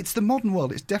 It's the modern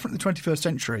world. It's definitely the 21st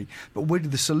century, but weirdly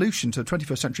the solution to a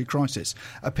 21st century crisis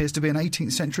appears to be an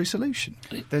 18th century solution.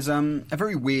 There's a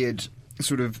very weird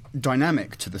sort of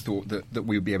dynamic to the thought that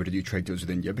we would be able to do trade deals with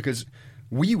India, because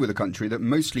we were the country that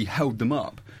mostly held them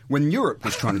up when Europe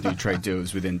was trying to do trade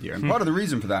deals with India. And part of the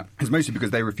reason for that is mostly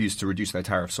because they refused to reduce their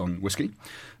tariffs on whiskey.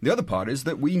 The other part is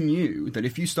that we knew that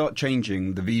if you start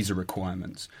changing the visa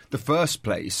requirements, the first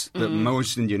place that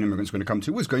most Indian immigrants were going to come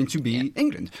to was going to be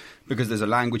England, because there's a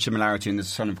language similarity and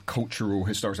there's a kind of cultural,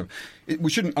 historic stuff.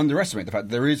 We shouldn't underestimate the fact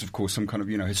that there is, of course, some kind of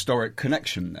historic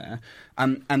connection there.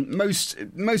 And most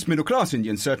middle-class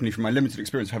Indians, certainly from my limited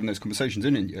experience of having those conversations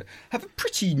in India, have a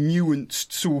pretty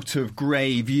nuanced sort of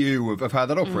grey view of how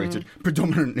that operated,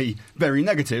 predominantly very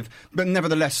negative, but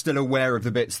nevertheless still aware of the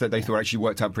bits that they thought actually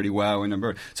worked out pretty well.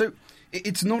 So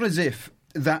it's not as if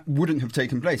that wouldn't have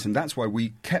taken place, and that's why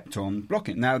we kept on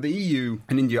blocking. Now, the EU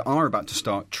and India are about to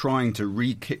start trying to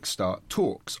re-kickstart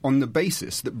talks on the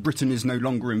basis that Britain is no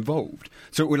longer involved,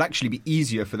 so it will actually be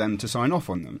easier for them to sign off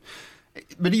on them.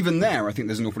 But even there, I think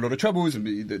there's an awful lot of troubles.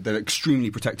 They're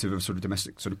extremely protective of sort of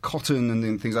domestic sort of cotton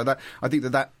and things like that. I think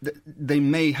that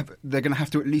they're going to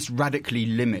have to at least radically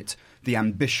limit the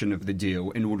ambition of the deal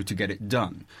in order to get it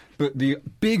done. But the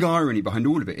big irony behind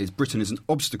all of it is Britain is an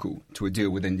obstacle to a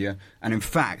deal with India. And in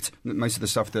fact, most of the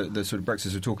stuff that the sort of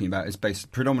Brexiters are talking about is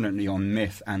based predominantly on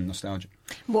myth and nostalgia.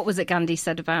 What was it Gandhi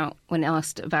said about when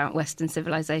asked about Western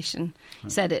civilization?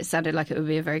 He said it sounded like it would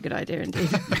be a very good idea indeed.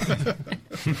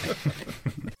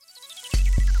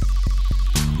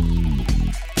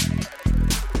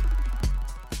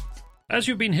 As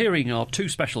you've been hearing, our two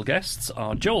special guests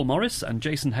are Joel Morris and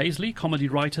Jason Hazley, comedy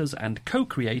writers and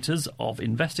co-creators of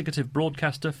investigative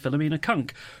broadcaster Philomena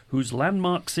Cunk, whose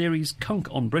landmark series Cunk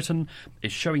on Britain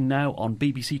is showing now on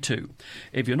BBC Two.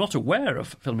 If you're not aware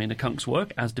of Philomena Cunk's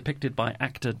work as depicted by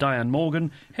actor Diane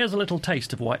Morgan, here's a little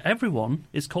taste of why everyone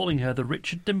is calling her the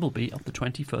Richard Dimbleby of the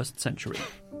 21st century.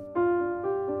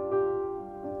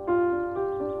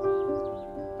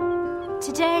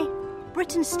 Today,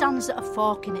 Britain stands at a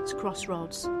fork in its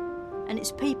crossroads, and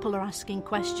its people are asking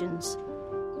questions.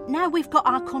 Now we've got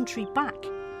our country back,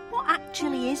 what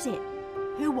actually is it?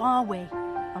 Who are we,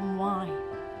 and why?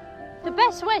 The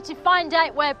best way to find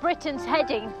out where Britain's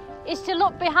heading is to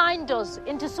look behind us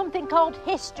into something called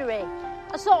history,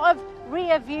 a sort of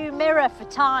rear-view mirror for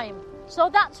time. So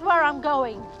that's where I'm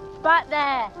going, back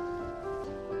there.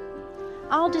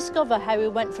 I'll discover how we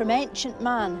went from ancient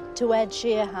man to Ed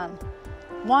Sheeran,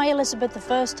 why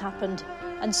Elizabeth I happened,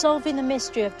 and solving the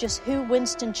mystery of just who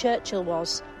Winston Churchill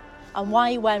was, and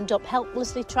why he wound up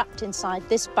helplessly trapped inside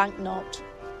this banknote.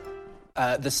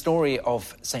 The story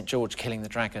of St. George killing the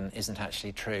dragon isn't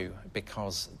actually true,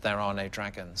 because there are no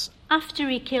dragons. After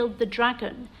he killed the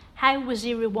dragon, how was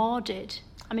he rewarded?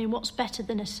 I mean, what's better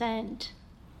than a saint?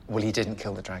 Well, he didn't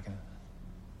kill the dragon,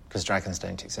 because dragons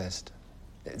don't exist.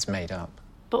 It's made up.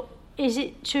 But is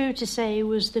it true to say he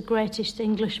was the greatest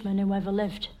Englishman who ever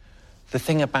lived? The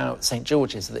thing about St.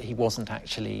 George is that he wasn't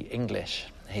actually English.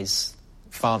 His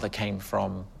father came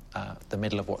from the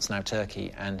middle of what's now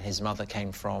Turkey, and his mother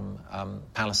came from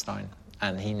Palestine,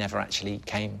 and he never actually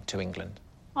came to England.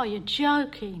 Oh, you're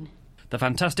joking. The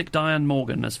fantastic Diane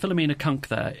Morgan as Philomena Cunk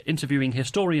there, interviewing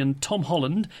historian Tom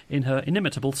Holland in her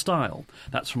inimitable style.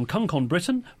 That's from Cunk on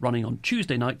Britain, running on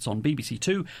Tuesday nights on BBC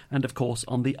Two, and of course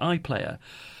on the iPlayer.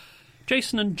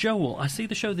 Jason and Joel, I see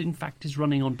the show that in fact is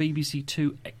running on BBC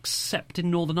Two, except in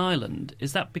Northern Ireland.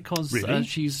 Is that because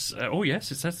she's... oh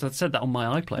yes, it said that on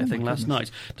my iPlayer thing last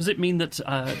night. Does it mean that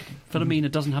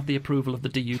Philomena doesn't have the approval of the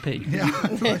DUP?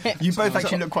 Yeah. You both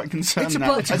actually look quite concerned. It's a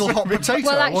political hot potato.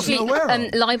 Well, I wasn't aware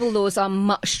of. libel laws are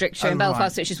much stricter in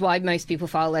Belfast, right. which is why most people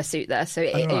file their suit there. So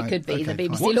it could be the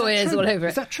BBC fine. lawyers all over it.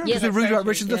 Is that true? Yeah, Because they're rude about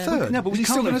Richard III. No, but we can't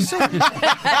still going to sue.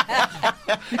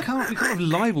 We can't have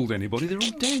libelled anybody. They're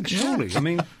all dead, surely. I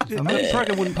mean, the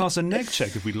programme wouldn't pass a neg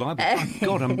check if we libelled.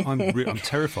 God, I'm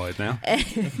terrified now.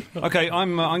 Okay,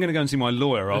 I'm going to go and see my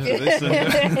lawyer after this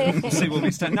and see where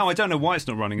we stand. No, I don't know why it's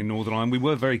not running in Northern Ireland. We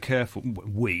were very careful.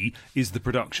 We is the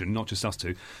production, not just us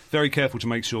two. Very careful to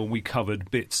make sure we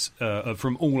covered bits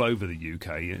from all over the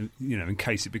UK. In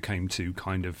case it became too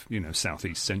kind of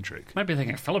southeast centric. Maybe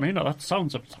thinking, Philomena, that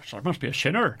sounds. There must be a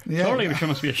shinner. Yeah. Surely she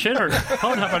must be a shinner.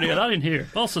 Can't have any of that in here.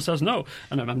 Also says no,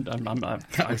 and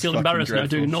I feel embarrassed now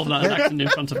doing Northern Ireland accent in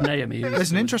front of Naomi.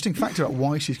 There's an interesting fact about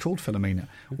why she's called Philomena,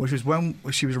 which was when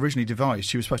she was originally devised.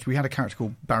 She was supposed to. We had a character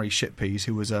called Barry Shitpeas,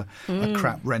 who was a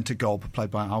crap rent-a-gob,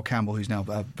 played by Al Campbell, who's now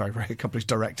a very, very accomplished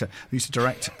director, who used to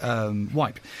direct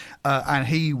Wipe. And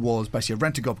he was basically a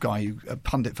rent-a-gob guy, a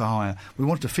pundit for hire. We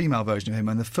wanted a female version of him,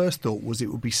 and the first thought was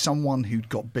it would be someone who'd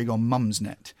got big on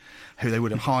Mumsnet, who they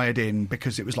would have hired in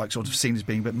because it was like sort of seen as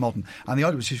being a bit modern. And the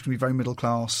idea was she was going to be very middle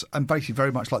class and basically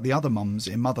very much like the other mums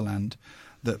in Motherland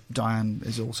that Diane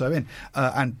is also in.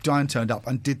 And Diane turned up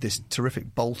and did this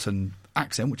terrific Bolton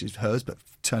accent, which is hers, but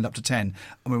turned up to 10.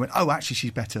 And we went, oh, actually,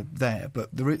 she's better there.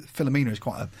 But Philomena is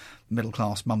quite a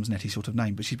middle-class, Mumsnetty sort of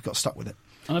name, but she got stuck with it.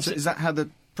 So is that how the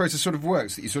process sort of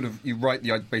works? That you write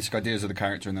the basic ideas of the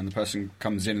character, and then the person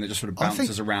comes in and it just sort of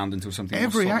bounces around until something.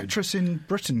 Every more solid. Actress in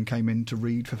Britain came in to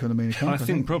read for Philomena Cunk. I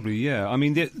think probably, yeah. I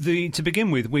mean, to begin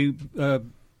with, we.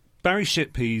 Barry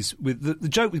Shitpeas, with the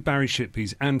joke with Barry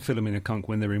Shitpeas and Philomena Cunk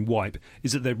when they're in Wipe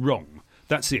is that they're wrong.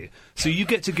 That's it. So you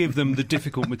get to give them the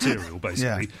difficult material,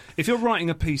 basically. Yeah. If you're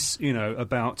writing a piece,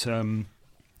 about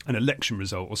an election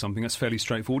result or something, that's fairly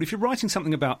straightforward. If you're writing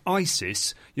something about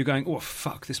ISIS, you're going, oh,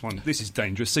 fuck, this is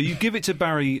dangerous. So you give it to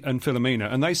Barry and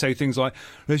Philomena, and they say things like,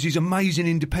 there's these amazing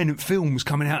independent films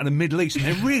coming out of the Middle East, and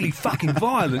they're really fucking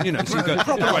violent, So you go,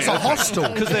 it's a hostel.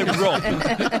 Because they're wrong.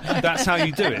 That's how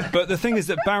you do it. But the thing is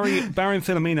that Barry and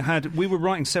Philomena we were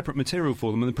writing separate material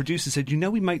for them, and the producer said,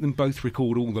 we make them both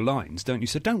record all the lines, don't you?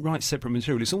 So don't write separate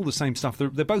material. It's all the same stuff. They're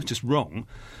both just wrong.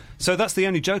 So that's the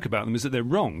only joke about them, is that they're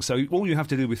wrong. So all you have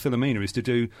to do with Philomena is to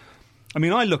do... I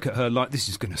mean, I look at her like... This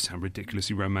is going to sound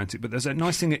ridiculously romantic, but there's that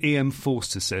nice thing that E.M.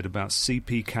 Forster said about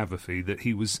C.P. Cavafy, that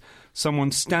he was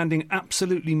someone standing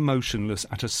absolutely motionless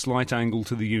at a slight angle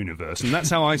to the universe. And that's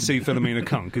how I see Philomena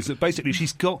Cunk, is that basically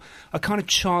she's got a kind of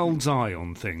child's eye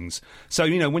on things. So,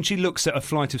 when she looks at a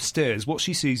flight of stairs, what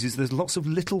she sees is there's lots of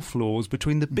little floors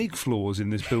between the big floors in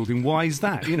this building. Why is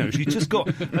that? She's just got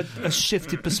a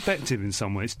shifted perspective in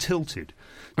some ways, tilted.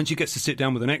 And she gets to sit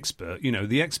down with an expert.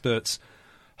 The experts...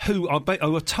 who are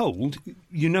told,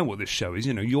 what this show is,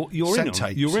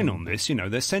 you're in on this,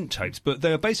 they're sent tapes, but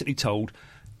they are basically told,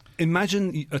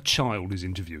 imagine a child is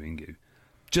interviewing you.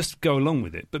 Just go along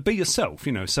with it, but be yourself,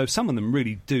 So some of them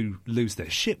really do lose their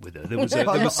shit with it. There was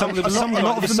some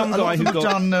guy who got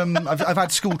done. I've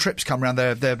had school trips come around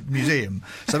their museum,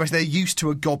 so basically they're used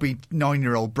to a gobby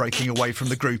 9-year-old breaking away from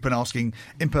the group and asking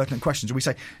impertinent questions. And we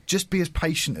say, just be as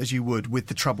patient as you would with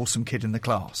the troublesome kid in the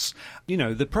class.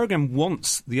 The programme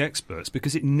wants the experts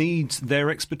because it needs their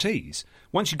expertise.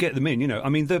 Once you get them in,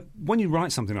 when you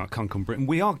write something like Cunk on Britain,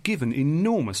 we are given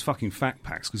enormous fucking fact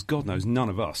packs because God knows none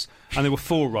of us. And there were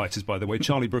 4 writers, by the way,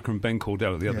 Charlie Brooker and Ben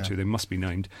Cordell are the other two, they must be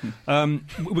named.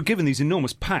 We're given these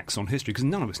enormous packs on history because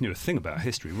none of us knew a thing about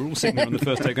history. We're all sitting there on the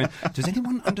first day going, does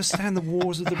anyone understand the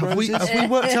Wars of the Roses? Have we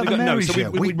worked out the Marys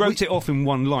yet? We wrote it off in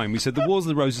one line. We said the Wars of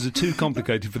the Roses are too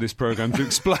complicated for this programme to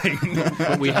explain.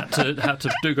 But we had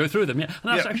to go through them, yeah.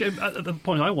 And that's actually the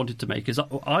point I wanted to make, is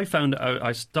I found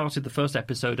I started the first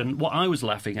episode, and what I was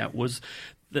laughing at was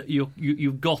that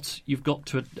you've got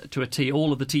to a T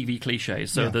all of the TV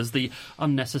cliches. So there's the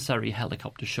unnecessary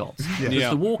helicopter shots.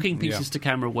 There's the walking pieces to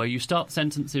camera where you start the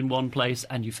sentence in one place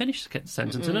and you finish the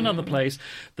sentence in another place.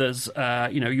 There's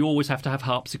you always have to have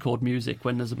harpsichord music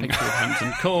when there's a picture of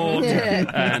Hampton Court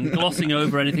and glossing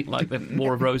over anything like the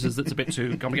War of Roses that's a bit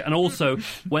too complicated. And also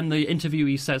when the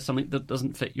interviewee says something that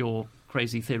doesn't fit your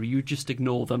crazy theory, you just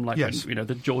ignore them, like when,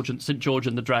 the St. George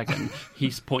and the dragon, he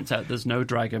points out there's no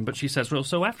dragon, but she says, well,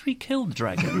 so after he killed the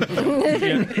dragon,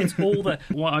 it's all there.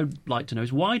 What I'd like to know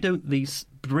is, why don't these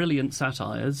brilliant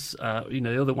satires.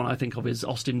 The other one I think of is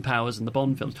Austin Powers and the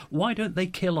Bond films. Why don't they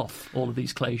kill off all of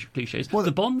these cliches? Well,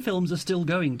 the Bond films are still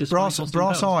going despite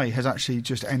Brass Eye has actually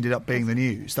just ended up being the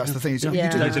news. That's the thing.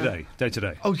 Day to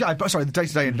day. Oh, yeah, sorry, the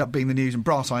day-to-day ended up being the news and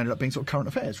Brass Eye ended up being sort of current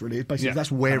affairs, really. Basically,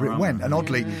 that's where it went. And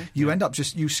oddly, you end up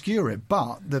you skewer it.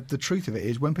 But the truth of it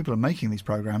is, when people are making these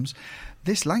programmes,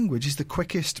 this language is the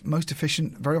quickest, most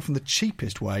efficient, very often the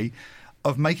cheapest way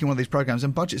of making one of these programmes,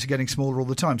 and budgets are getting smaller all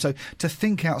the time. So to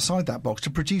think outside that box, to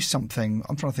produce something,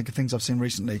 I'm trying to think of things I've seen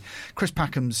recently. Chris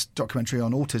Packham's documentary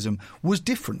on autism was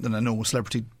different than a normal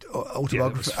celebrity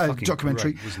autobiography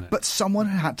documentary, great, but someone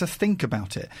had to think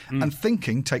about it, and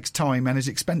thinking takes time and is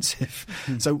expensive.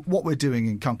 So what we're doing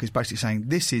in Cunk is basically saying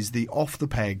this is the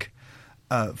off-the-peg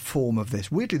form of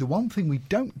this. Weirdly, the one thing we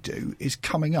don't do is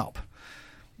coming up.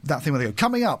 That thing where they go,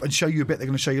 coming up, and show you a bit they're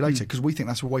going to show you later, because we think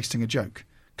that's wasting a joke.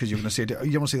 Because you're going to see you don't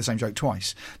want to see the same joke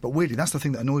twice. But weirdly, that's the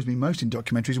thing that annoys me most in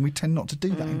documentaries, and we tend not to do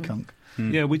that in Cunk.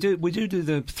 Yeah, we do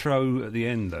the throw at the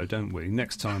end, though, don't we?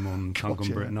 Next time on Cunk on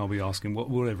Britain, I'll be asking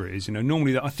whatever it is.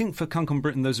 Normally, I think for Cunk on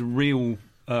Britain, those are real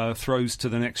throws to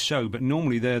the next show, but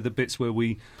normally they're the bits where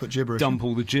we dump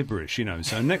all the gibberish.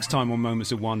 So next time on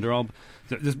Moments of Wonder,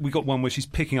 we got one where she's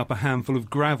picking up a handful of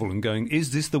gravel and going,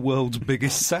 "Is this the world's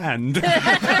biggest sand?"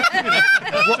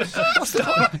 What's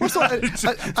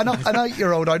that? An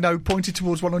 8-year-old I know pointed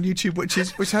towards one on YouTube, which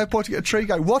is her pointing at a tree,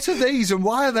 going, "What are these and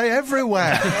why are they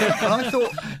everywhere?" And I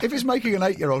thought, if it's making an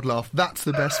 8-year-old laugh, that's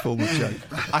the best form of joke.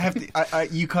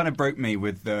 You kind of broke me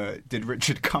with the "Did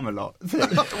Richard come a lot?" thing,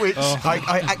 which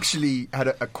I actually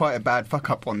had quite a bad fuck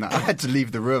up on that. I had to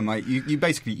leave the room.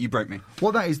 You broke me.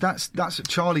 Well, that's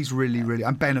Charlie's really,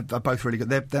 and Ben are both really good.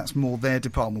 That's more their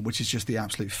department, which is just the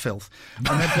absolute filth.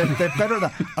 And they're better at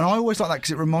that. And I always like that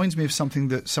because it reminds me of something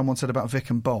that someone said about Vic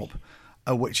and Bob,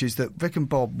 which is that Vic and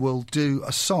Bob will do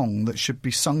a song that should be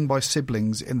sung by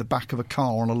siblings in the back of a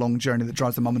car on a long journey that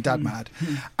drives the mum and dad mad,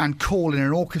 and call in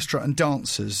an orchestra and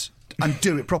dancers and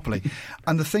do it properly.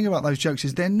 And the thing about those jokes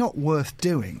is they're not worth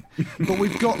doing. But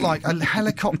we've got like a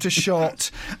helicopter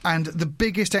shot and the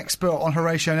biggest expert on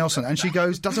Horatio Nelson, and she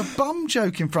does a bum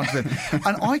joke in front of him.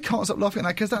 And I can't stop laughing at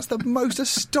that because that's the most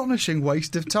astonishing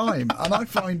waste of time. And I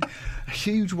find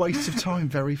huge wastes of time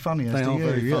very funny. They are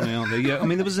very funny, aren't they? Yeah. I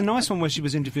mean, there was a nice one where she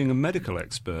was interviewing a medical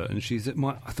expert, and she's the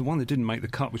one that didn't make the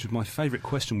cut, which was my favourite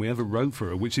question we ever wrote for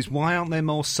her, which is, why aren't there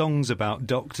more songs about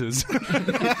doctors?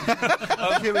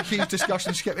 Huge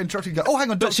discussion. She kept interrupting. Go,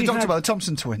 hang on, Doctor about the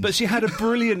Thompson twins. But she had a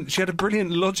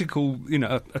brilliant logical,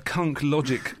 a Cunk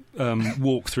logic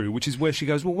walkthrough, which is where she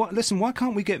goes, well, listen, why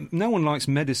can't we get? No one likes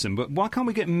medicine, but why can't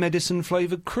we get medicine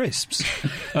flavoured crisps?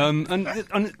 And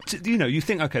you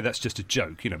think, okay, that's just a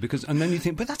joke, and then you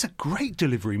think, but that's a great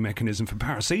delivery mechanism for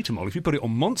paracetamol if you put it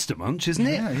on Monster Munch, isn't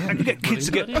it? Yeah. And you get kids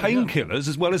to get painkillers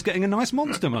as well as getting a nice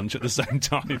Monster Munch at the same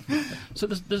time. So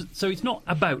it's not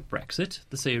about Brexit,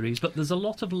 the series, but there's a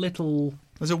lot of little.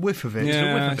 There's a whiff of it.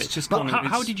 Yeah, it's just. But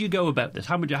how did you go about this?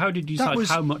 How did you decide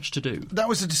how much to do? That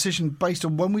was a decision based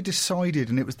on when we decided,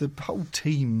 and it was the whole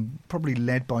team, probably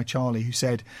led by Charlie, who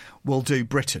said, "We'll do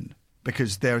Britain."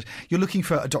 Because you're looking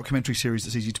for a documentary series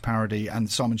that's easy to parody, and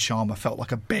Simon Sharma felt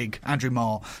like a big, Andrew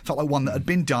Marr felt like one that had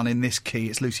been done in this key.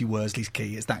 It's Lucy Worsley's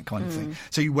key. It's that kind of thing.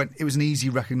 So it was an easy,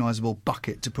 recognisable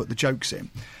bucket to put the jokes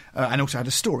in, and also had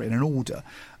a story and an order.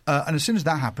 And as soon as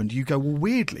that happened, you go, well,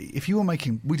 weirdly, if you were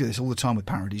we do this all the time with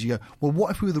parodies, you go, well, what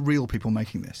if we were the real people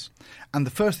making this? And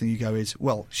the first thing you go is,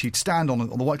 well, she'd stand on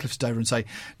the White Cliffs of Dover and say,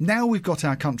 now we've got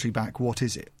our country back, what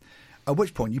is it? At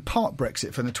which point you park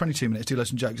Brexit for the 22 minutes, do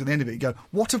loads of jokes. At the end of it, you go,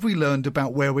 what have we learned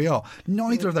about where we are?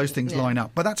 Neither of those things line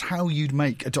up. But that's how you'd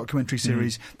make a documentary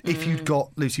series if you'd got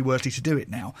Lucy Worsley to do it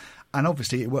now. And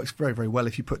obviously it works very, very well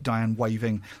if you put Diane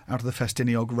waving out of the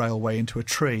Festiniog Railway into a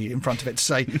tree in front of it to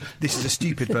say, this is a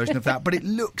stupid version of that. But it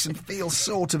looks and feels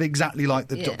sort of exactly like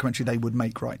the documentary they would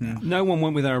make right now. No one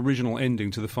went with our original ending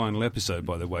to the final episode,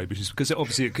 by the way, because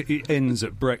obviously it ends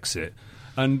at Brexit.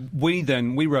 And we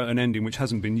wrote an ending which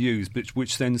hasn't been used, but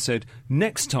which then said,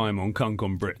 next time on Cunk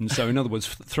on Britain, so in other words,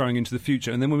 throwing into the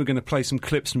future. And then we were going to play some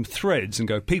clips from Threads and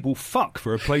go, people fuck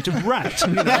for a plate of rat.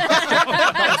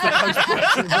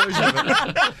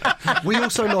 We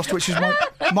also lost, which is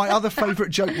my other favourite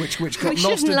joke, which got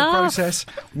lost in the process,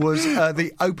 was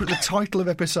the title of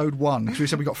episode 1. Because we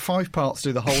said we got 5 parts to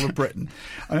do the whole of Britain.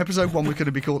 And episode 1 was going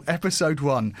to be called Episode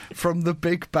 1, From the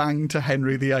Big Bang to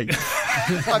Henry VIII.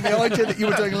 And the idea that you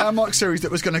were doing a landmark series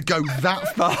that was going to go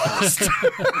that fast.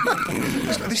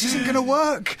 This isn't going to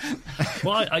work.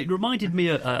 Well, it reminded me,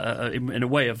 in a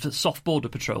way, of Soft Border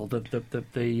Patrol,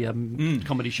 the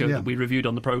comedy show that we reviewed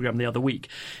on the programme the other week,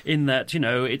 in that,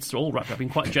 it's all wrapped up in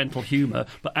quite gentle humour,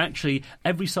 but actually,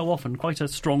 every so often, quite a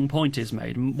strong point is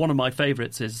made. And one of my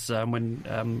favourites is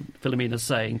when Philomena's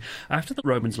saying, after the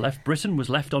Romans left, Britain was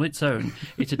left on its own.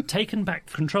 It had taken back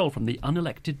control from the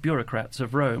unelected bureaucrats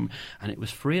of Rome, and it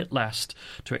was free at last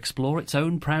to explore its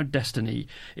own proud destiny.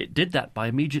 It did that by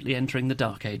immediately entering the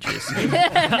Dark Ages.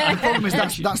 The problem is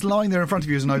that's lying there in front of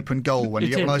you as an open goal when you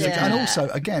get one of those things. And also,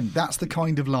 again, that's the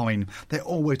kind of line they're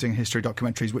always doing history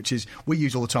documentaries, which is we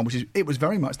use all the time, which is it was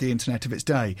very much the internet of its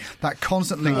day. That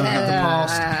constant linking of the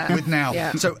past with now.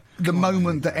 Yeah. So the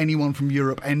moment that anyone from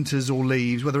Europe enters or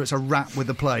leaves, whether it's a rat with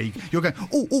the plague, you're going,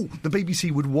 oh, the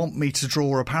BBC would want me to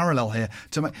draw a parallel here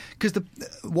to make, because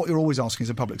what you're always asking as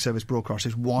a public service broadcaster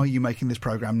is why are you making this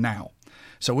programme now?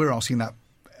 So we're asking that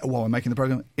while we're making the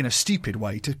programme in a stupid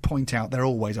way to point out they're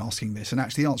always asking this. And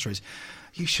actually the answer is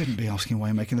you shouldn't be asking why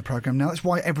you're making the programme now. That's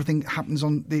why everything happens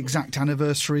on the exact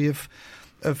anniversary of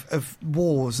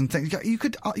wars and things. You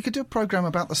could do a programme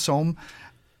about the Somme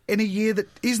in a year that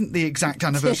isn't the exact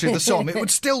anniversary of the Somme. It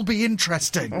would still be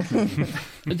interesting.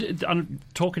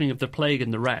 Talking of the plague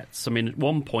and the rats, I mean, at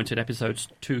one point in episode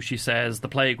 2, she says the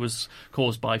plague was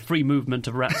caused by free movement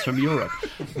of rats from Europe.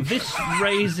 This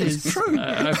raises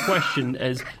a question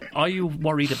as, are you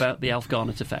worried about the Alf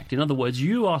Garnett effect? In other words,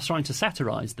 you are trying to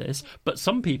satirise this, but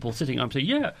some people sitting home say,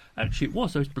 yeah, actually it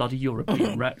was those bloody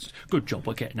European rats. Good job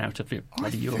we're getting out of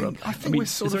bloody Europe. I think we're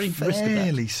sort of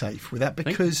fairly safe with that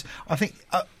because I think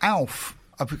Alf,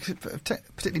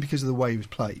 particularly because of the way he was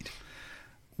played,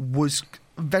 was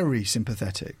very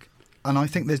sympathetic. And I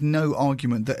think there's no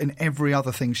argument that in every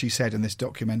other thing she said in this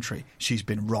documentary, she's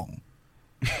been wrong.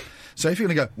 So if you're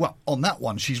going to go, well, on that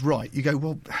one, she's right, you go,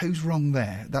 well, who's wrong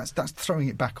there? That's throwing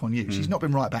it back on you. She's not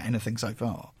been right about anything so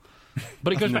far.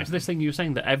 But it goes back to this thing you were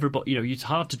saying that everybody, it's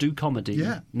hard to do comedy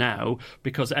now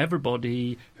because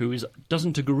everybody who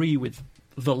doesn't agree with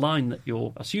the line that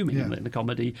you're assuming in the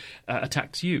comedy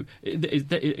attacks you.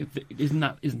 Isn't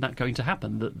that going to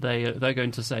happen? That they're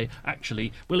going to say,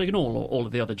 actually, we'll ignore all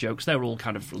of the other jokes. They're all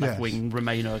kind of left-wing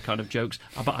Remainer kind of jokes.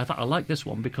 But I like this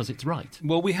one because it's right.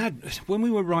 Well, when we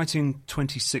were writing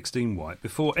 2016 White,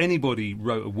 before anybody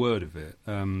wrote a word of it,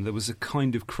 there was a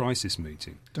kind of crisis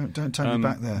meeting. Don't take me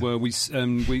back there. Where we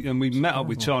met up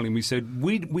with Charlie and we said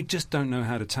we just don't know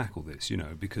how to tackle this,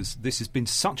 because this has been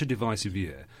such a divisive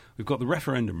year. We've got the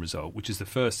referendum result, which is the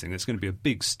first thing. That's going to be a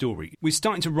big story. We're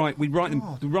starting to write. We write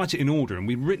it in order, and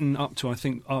we've written up to I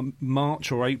think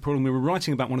March or April, and we were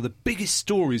writing about one of the biggest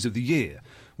stories of the year,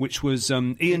 which was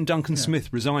Ian Duncan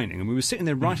Smith resigning, and we were sitting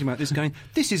there writing about this, going,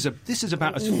 "This is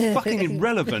about as fucking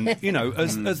irrelevant,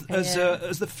 as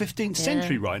the 15th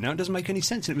century right now. It doesn't make any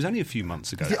sense. And it was only a few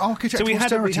months ago." The architect of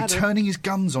austerity turning his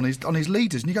guns on his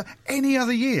leaders, and you go, any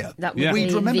other year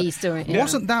we'd remember. The story.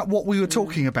 Wasn't that what we were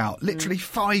talking about literally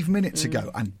 5 minutes ago?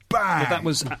 And bang!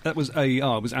 Well, that was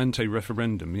AER. It was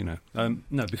ante-referendum.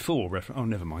 No, before referendum. Oh,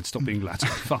 never mind. Stop being Latin.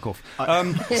 Fuck off.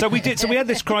 So we did. So we had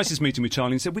this crisis meeting with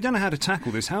Charlie and said, we don't know how to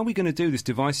tackle this. How are we going to do this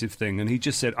divisive thing? And he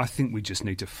just said, I think we just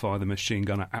need to fire the machine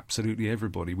gun at absolutely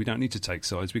everybody. We don't need to take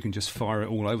sides. We can just fire it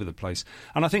all over the place.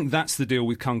 And I think that's the deal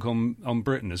with Cunk on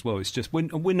Britain as well. It's just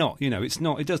we're not. It's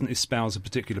not. It doesn't espouse a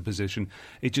particular position.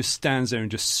 It just stands there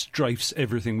and just strafes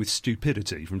everything with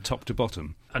stupidity from top to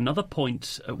bottom. Another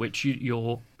point at which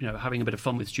you're having a bit of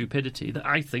fun with stupidity that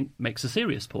I think makes a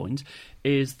serious point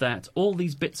is that all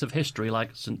these bits of history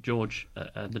like St George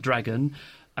and the Dragon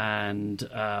and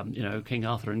King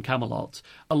Arthur and Camelot,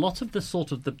 a lot of the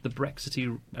sort of the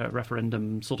Brexity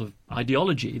referendum sort of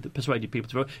ideology that persuaded people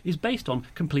to vote is based on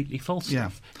completely false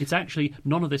stuff. It's actually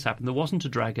none of this happened. There wasn't a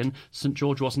dragon. St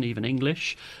George wasn't even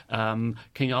English.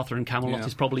 King Arthur and Camelot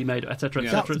is probably made, etc.,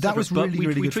 etc. That was really,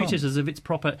 really good we treat fun. it as if it's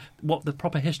the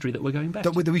proper history that we're going back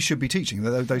that to. We should be teaching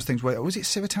those things. Was it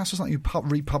Civitas or something who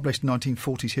republished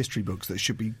 1940s history books that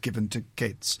should be given to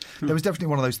kids? There was definitely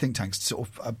one of those think tanks sort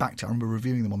of backed it. I remember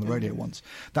reviewing them on the radio once.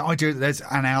 That idea that there's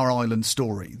an Our Island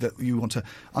story that you want to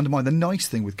undermine. The nice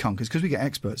thing with Cunk is because we get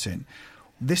experts in,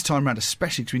 this time around,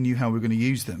 especially because we knew how we were going to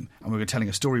use them and we were telling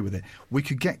a story with it, we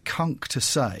could get Cunk to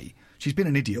say, she's been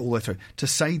an idiot all the way through, to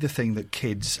say the thing that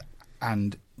kids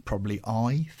and probably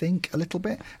I think a little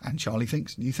bit, and Charlie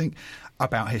thinks, you think,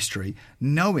 about history,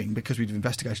 knowing, because we'd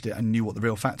investigated it and knew what the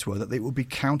real facts were, that it would be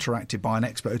counteracted by an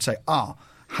expert who'd say,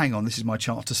 hang on, this is my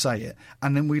chance to say it.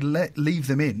 And then we leave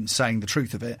them in saying the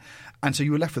truth of it. And so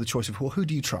you were left with the choice of, well, who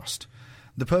do you trust?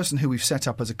 The person who we've set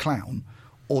up as a clown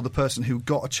or the person who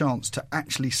got a chance to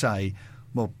actually say,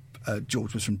 well,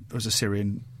 George was a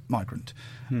Syrian migrant.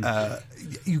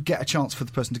 You get a chance for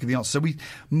the person to give the answer. So we,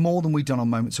 more than we've done on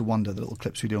Moments of Wonder, the little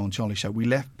clips we do on Charlie's show, we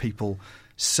let people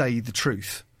say the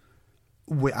truth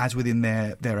as within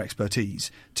their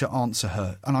expertise to answer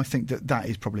her. And I think that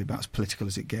is probably about as political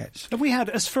as it gets.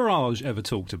 Has Farage ever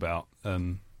talked about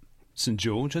St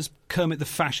George? Has Kermit the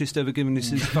Fascist ever given us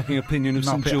his fucking opinion of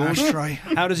St George?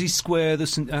 How does he square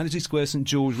St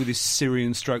George with his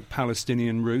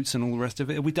Syrian/Palestinian roots and all the rest of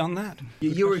it? Have we done that?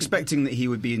 You're expecting that he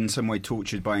would be in some way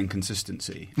tortured by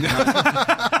inconsistency.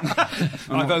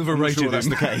 I've overrated him. That's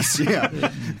the case. Yeah.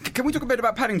 Can we talk a bit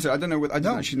about Paddington? I don't know. I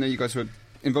don't actually know you guys were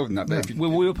involved in that. But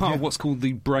Well, we were part of what's called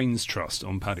the Brains Trust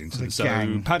on Paddington. So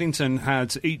Paddington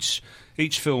had each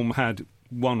film had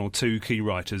one or two key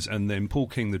writers, and then Paul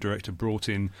King, the director, brought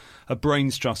in a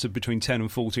brains trust of between 10 and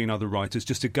 14 other writers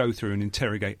just to go through and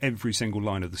interrogate every single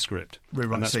line of the script.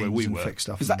 Rewrite that's scenes where we and were. fix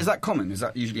stuff. Is that common? Is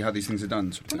that usually how these things are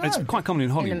done? It's quite common in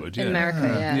Hollywood, in America,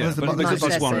 yeah. Yeah, Well, but there's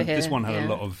the this one had yeah. a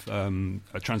lot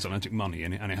of transatlantic money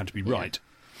in it, and it had to be right.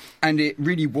 And it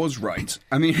really was right.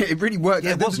 I mean, it really worked.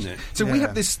 Yeah, wasn't it? So we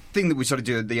have this thing that we sort of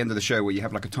do at the end of the show where you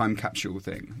have like a time capsule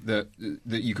thing that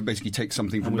you can basically take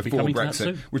something from we'll be before coming to that Brexit,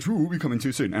 soon. which will be coming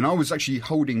too soon. And I was actually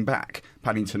holding back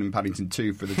Paddington and Paddington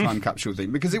 2 for the time capsule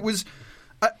thing because it was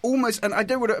almost, and I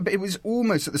don't want to, but it was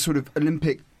almost at the sort of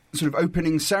Olympic sort of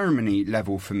opening ceremony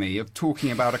level for me of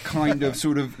talking about a kind of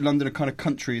sort of London, a kind of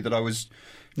country that I was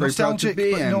very proud to nostalgic,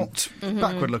 be but in. not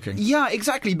backward-looking. Yeah,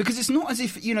 exactly. Because it's not as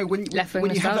if when you have Left-wing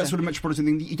that nostalgia. sort of metropolitan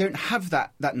thing, you don't have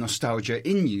that nostalgia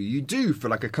in you. You do for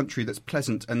like a country that's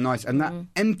pleasant and nice, and that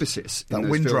emphasis, in That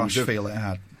those Windrush films of- feel it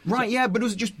had. Right, yeah, but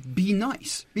also just be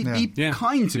nice, be Yeah.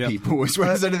 kind to Yeah. people as well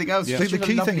as anything else. The It's just a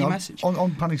key lovely thing message.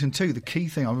 on Paddington 2, the key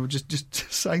thing, I was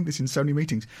just saying this in so many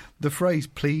meetings, the phrase,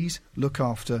 please look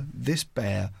after this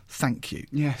bear, thank you,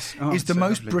 Yes. is the so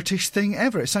most lovely. British thing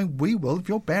ever. It's saying, we will, if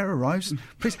your bear arrives,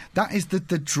 please. That is the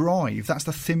drive, that's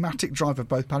the thematic drive of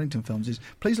both Paddington films, is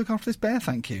please look after this bear,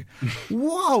 thank you.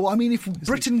 Wow, I mean, if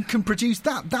Britain can produce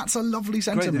that, that's a lovely Great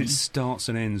that it sentiment. starts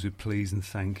and ends with please and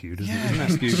thank you, doesn't Yeah. it? Isn't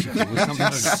that beautiful? There's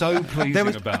something so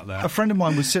pleasing about that. A friend of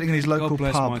mine was sitting in his local God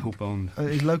bless pub, Michael Bond.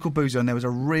 His local boozer, and there was a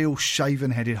real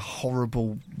shaven-headed,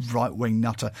 horrible right-wing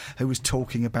nutter who was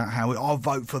talking about how I'll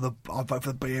vote for the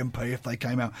BNP if they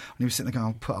came out. And he was sitting there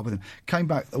going, I'll put up with him. Came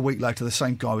back a week later, the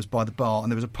same guy was by the bar, and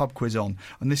there was a pub quiz on,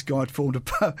 and this guy had formed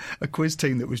a quiz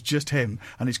team that was just him,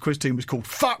 and his quiz team was called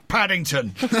Fuck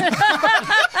Paddington.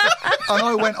 And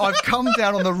I went, I've come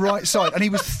down on the right side. And he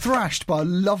was thrashed by a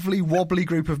lovely, wobbly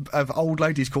group of old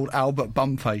ladies called Albert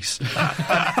Bumface.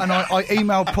 And I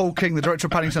emailed Paul King, the director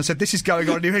of Paddington, and said, this is going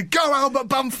on. And he went, go Albert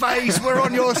Bumface, we're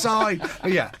on your side.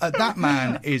 But yeah, that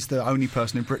man is the only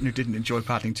person in Britain who didn't enjoy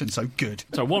Paddington, so good.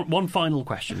 So one final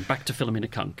question, back to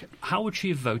Philomena Kunk. How would she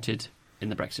have voted in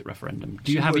the Brexit referendum?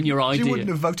 Do you have in your idea? She wouldn't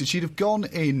have voted. She'd have gone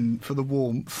in for the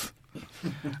warmth.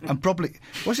 And probably,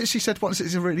 what's it she said once?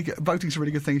 Voting's a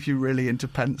really good thing if you're really into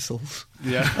pencils.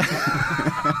 Yeah.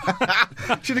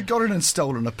 She'd have gone in and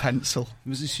stolen a pencil.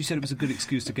 She said it was a good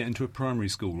excuse to get into a primary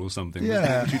school or something.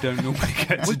 Yeah. Which you don't normally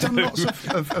get to We've done do. lots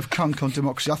of Kunk on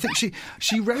democracy. I think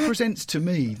she represents to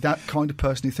me that kind of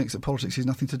person who thinks that politics has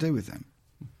nothing to do with them.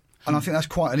 And I think that's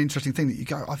quite an interesting thing that you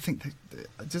go, I think,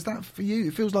 does that for you?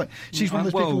 It feels like she's one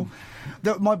of those people.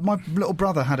 My little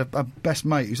brother had a best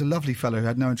mate who's a lovely fellow who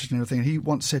had no interest in anything, and he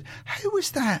once said, who was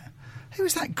that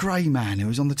grey man who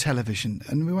was on the television?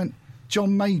 And we went,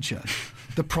 John Major,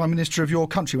 the Prime Minister of your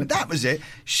country. Went, that was it.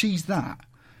 She's that.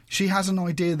 She has an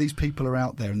idea these people are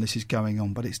out there and this is going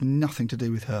on, but it's nothing to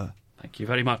do with her. Thank you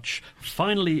very much.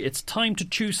 Finally, it's time to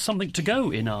choose something to go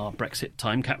in our Brexit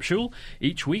time capsule.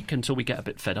 Each week, until we get a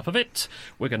bit fed up of it,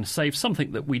 we're going to save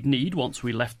something that we'd need once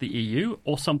we left the EU,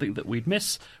 or something that we'd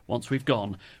miss once we've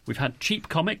gone. We've had cheap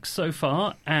comics so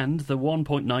far, and the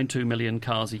 1.92 million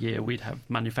cars a year we'd have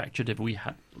manufactured if we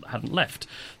hadn't left.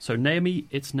 So, Naomi,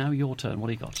 it's now your turn. What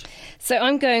do you got? So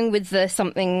I'm going with the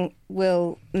something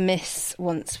we'll miss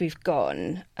once we've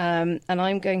gone, and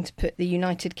I'm going to put the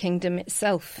United Kingdom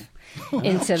itself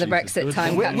into the Brexit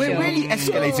time capsule. We're really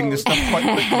escalating this stuff quite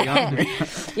quickly, aren't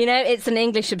we? You know, it's an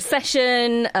English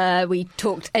obsession. We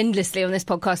talked endlessly on this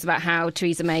podcast about how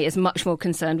Theresa May is much more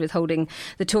concerned with holding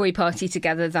the Tory party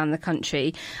together than the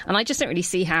country. And I just don't really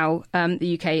see how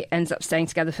the UK ends up staying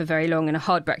together for very long in a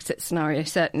hard Brexit scenario,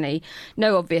 certainly.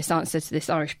 No obvious answer to this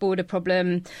Irish border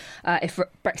problem. If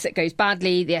Brexit goes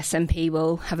badly, the SNP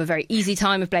will have a very easy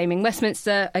time of blaming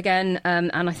Westminster again.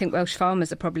 And I think Welsh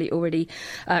farmers are probably already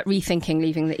rethinking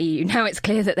leaving the EU. Now it's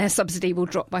clear that their subsidy will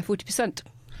drop by 40%.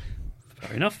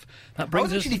 Fair enough. That I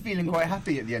brings was us... actually feeling quite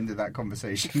happy at the end of that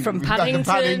conversation. From We're back in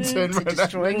Paddington to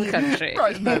destroying the country.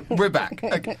 Right, no, we're back.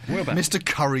 Okay. We're back. Mr.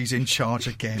 Curry's in charge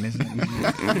again, isn't he?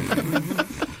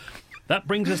 That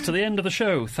brings us to the end of the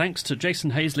show. Thanks to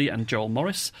Jason Hazley and Joel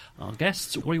Morris, our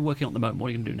guests. What are you working on at the moment? What are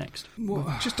you going to do next? We've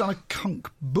just done a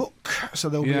Kunk book, so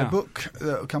there'll be a book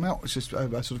that will come out, which is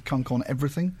a sort of Kunk on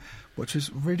everything, which is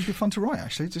really good fun to write,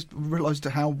 actually. Just realised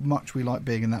how much we like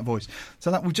being in that voice. So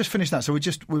that we just finished that. So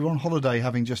we were on holiday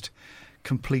having just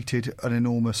completed an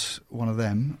enormous one of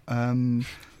them.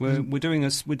 We're doing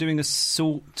a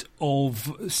sort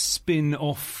of spin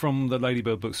off from the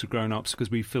Ladybird books for grown-ups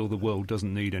because we feel the world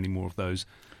doesn't need any more of those.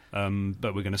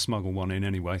 But we're going to smuggle one in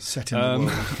anyway. Set in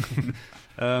the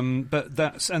world. But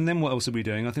that's, and then what else are we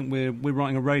doing? I think we're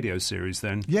writing a radio series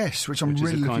then. Yes, which I'm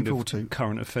really looking forward to.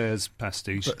 Current affairs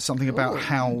pastiche. But something about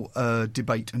how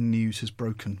debate and news has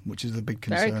broken, which is the big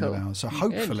concern of ours. So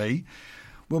hopefully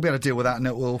we'll be able to deal with that and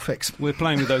it will fix. We're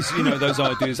playing with those, those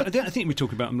ideas. I think we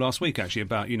talked about them last week, actually,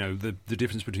 about, the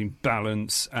difference between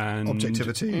balance and...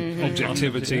 Objectivity.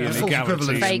 Objectivity and False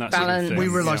equality equivalence. and that sort of thing. We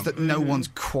realised that no one's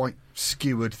quite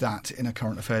skewered that in a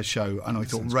current affairs show, and I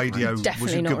thought radio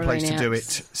was a good place to do it.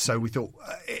 So we thought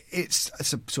it's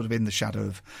sort of in the shadow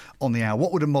of On the Hour.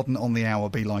 What would a modern On the Hour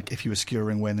be like if you were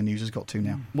skewering where the news has got to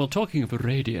now? Well, talking of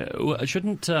radio,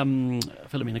 shouldn't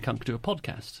Philomena Kunk do a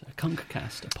podcast, a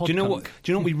Kunkcast, a podcast? Do you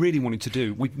know what we really wanted to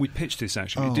do? We pitched this,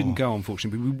 actually. It didn't go,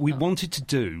 unfortunately. We wanted to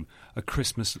do a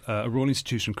Royal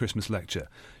Institution Christmas lecture.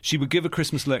 She would give a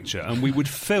Christmas lecture and we would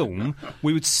film,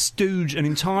 we would stooge an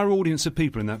entire audience of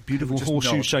people in that beautiful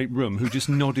horseshoe-shaped room who just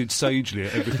nodded sagely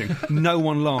at everything. No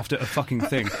one laughed at a fucking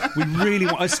thing. We really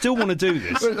I still want to do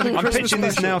this. I'm pitching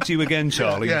this now to you again,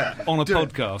 Charlie, on a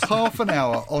podcast. Half an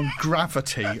hour on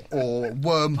gravity or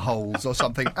wormholes or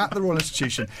something at the Royal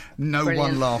Institution. No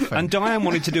one laughing. And Diane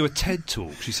wanted to do a TED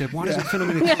talk. She said, why doesn't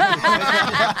Philomena...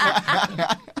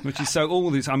 Which is so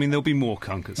all this... I mean, there'll be more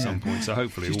Kunk at some point, so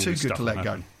hopefully she's all too this good stuff to let will go.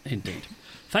 happen. Indeed.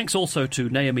 Thanks also to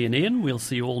Naomi and Ian. We'll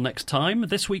see you all next time.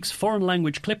 This week's foreign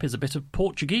language clip is a bit of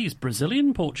Portuguese,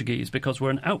 Brazilian Portuguese, because we're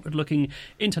an outward-looking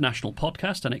international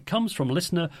podcast, and it comes from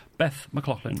listener Beth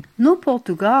McLaughlin. No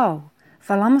Portugal,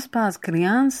 falamos para as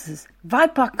crianças, vai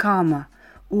para a cama.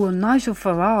 O Nigel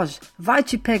Farage vai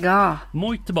te pegar.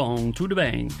 Muito bom, tudo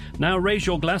bem. Now raise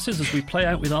your glasses as we play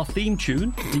out with our theme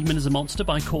tune, Demon is a Monster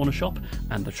by Corner Shop,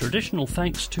 and the traditional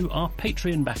thanks to our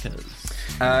Patreon backers.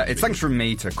 It's thanks from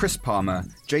me to Chris Palmer,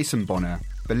 Jason Bonner,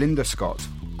 Belinda Scott,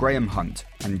 Graham Hunt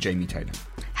and Jamie Taylor.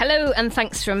 Hello, and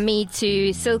thanks from me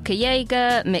to Silke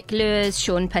Jaeger, Mick Lewis,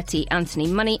 Sean Petty, Anthony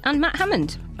Money and Matt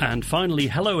Hammond. And finally,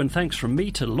 hello and thanks from me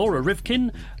to Laura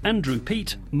Rivkin, Andrew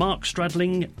Peat, Mark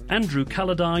Stradling, Andrew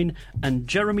Calladine and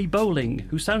Jeremy Bowling,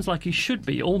 who sounds like he should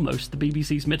be almost the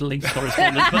BBC's Middle East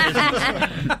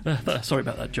correspondent. But sorry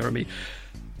about that, Jeremy.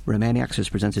 Romaniacs was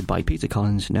presented by Peter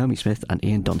Collins, Naomi Smith and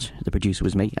Ian Dunt. The producer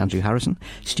was me, Andrew Harrison.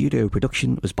 Studio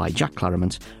production was by Jack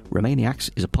Claremont. Romaniacs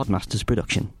is a Podmasters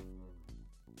production.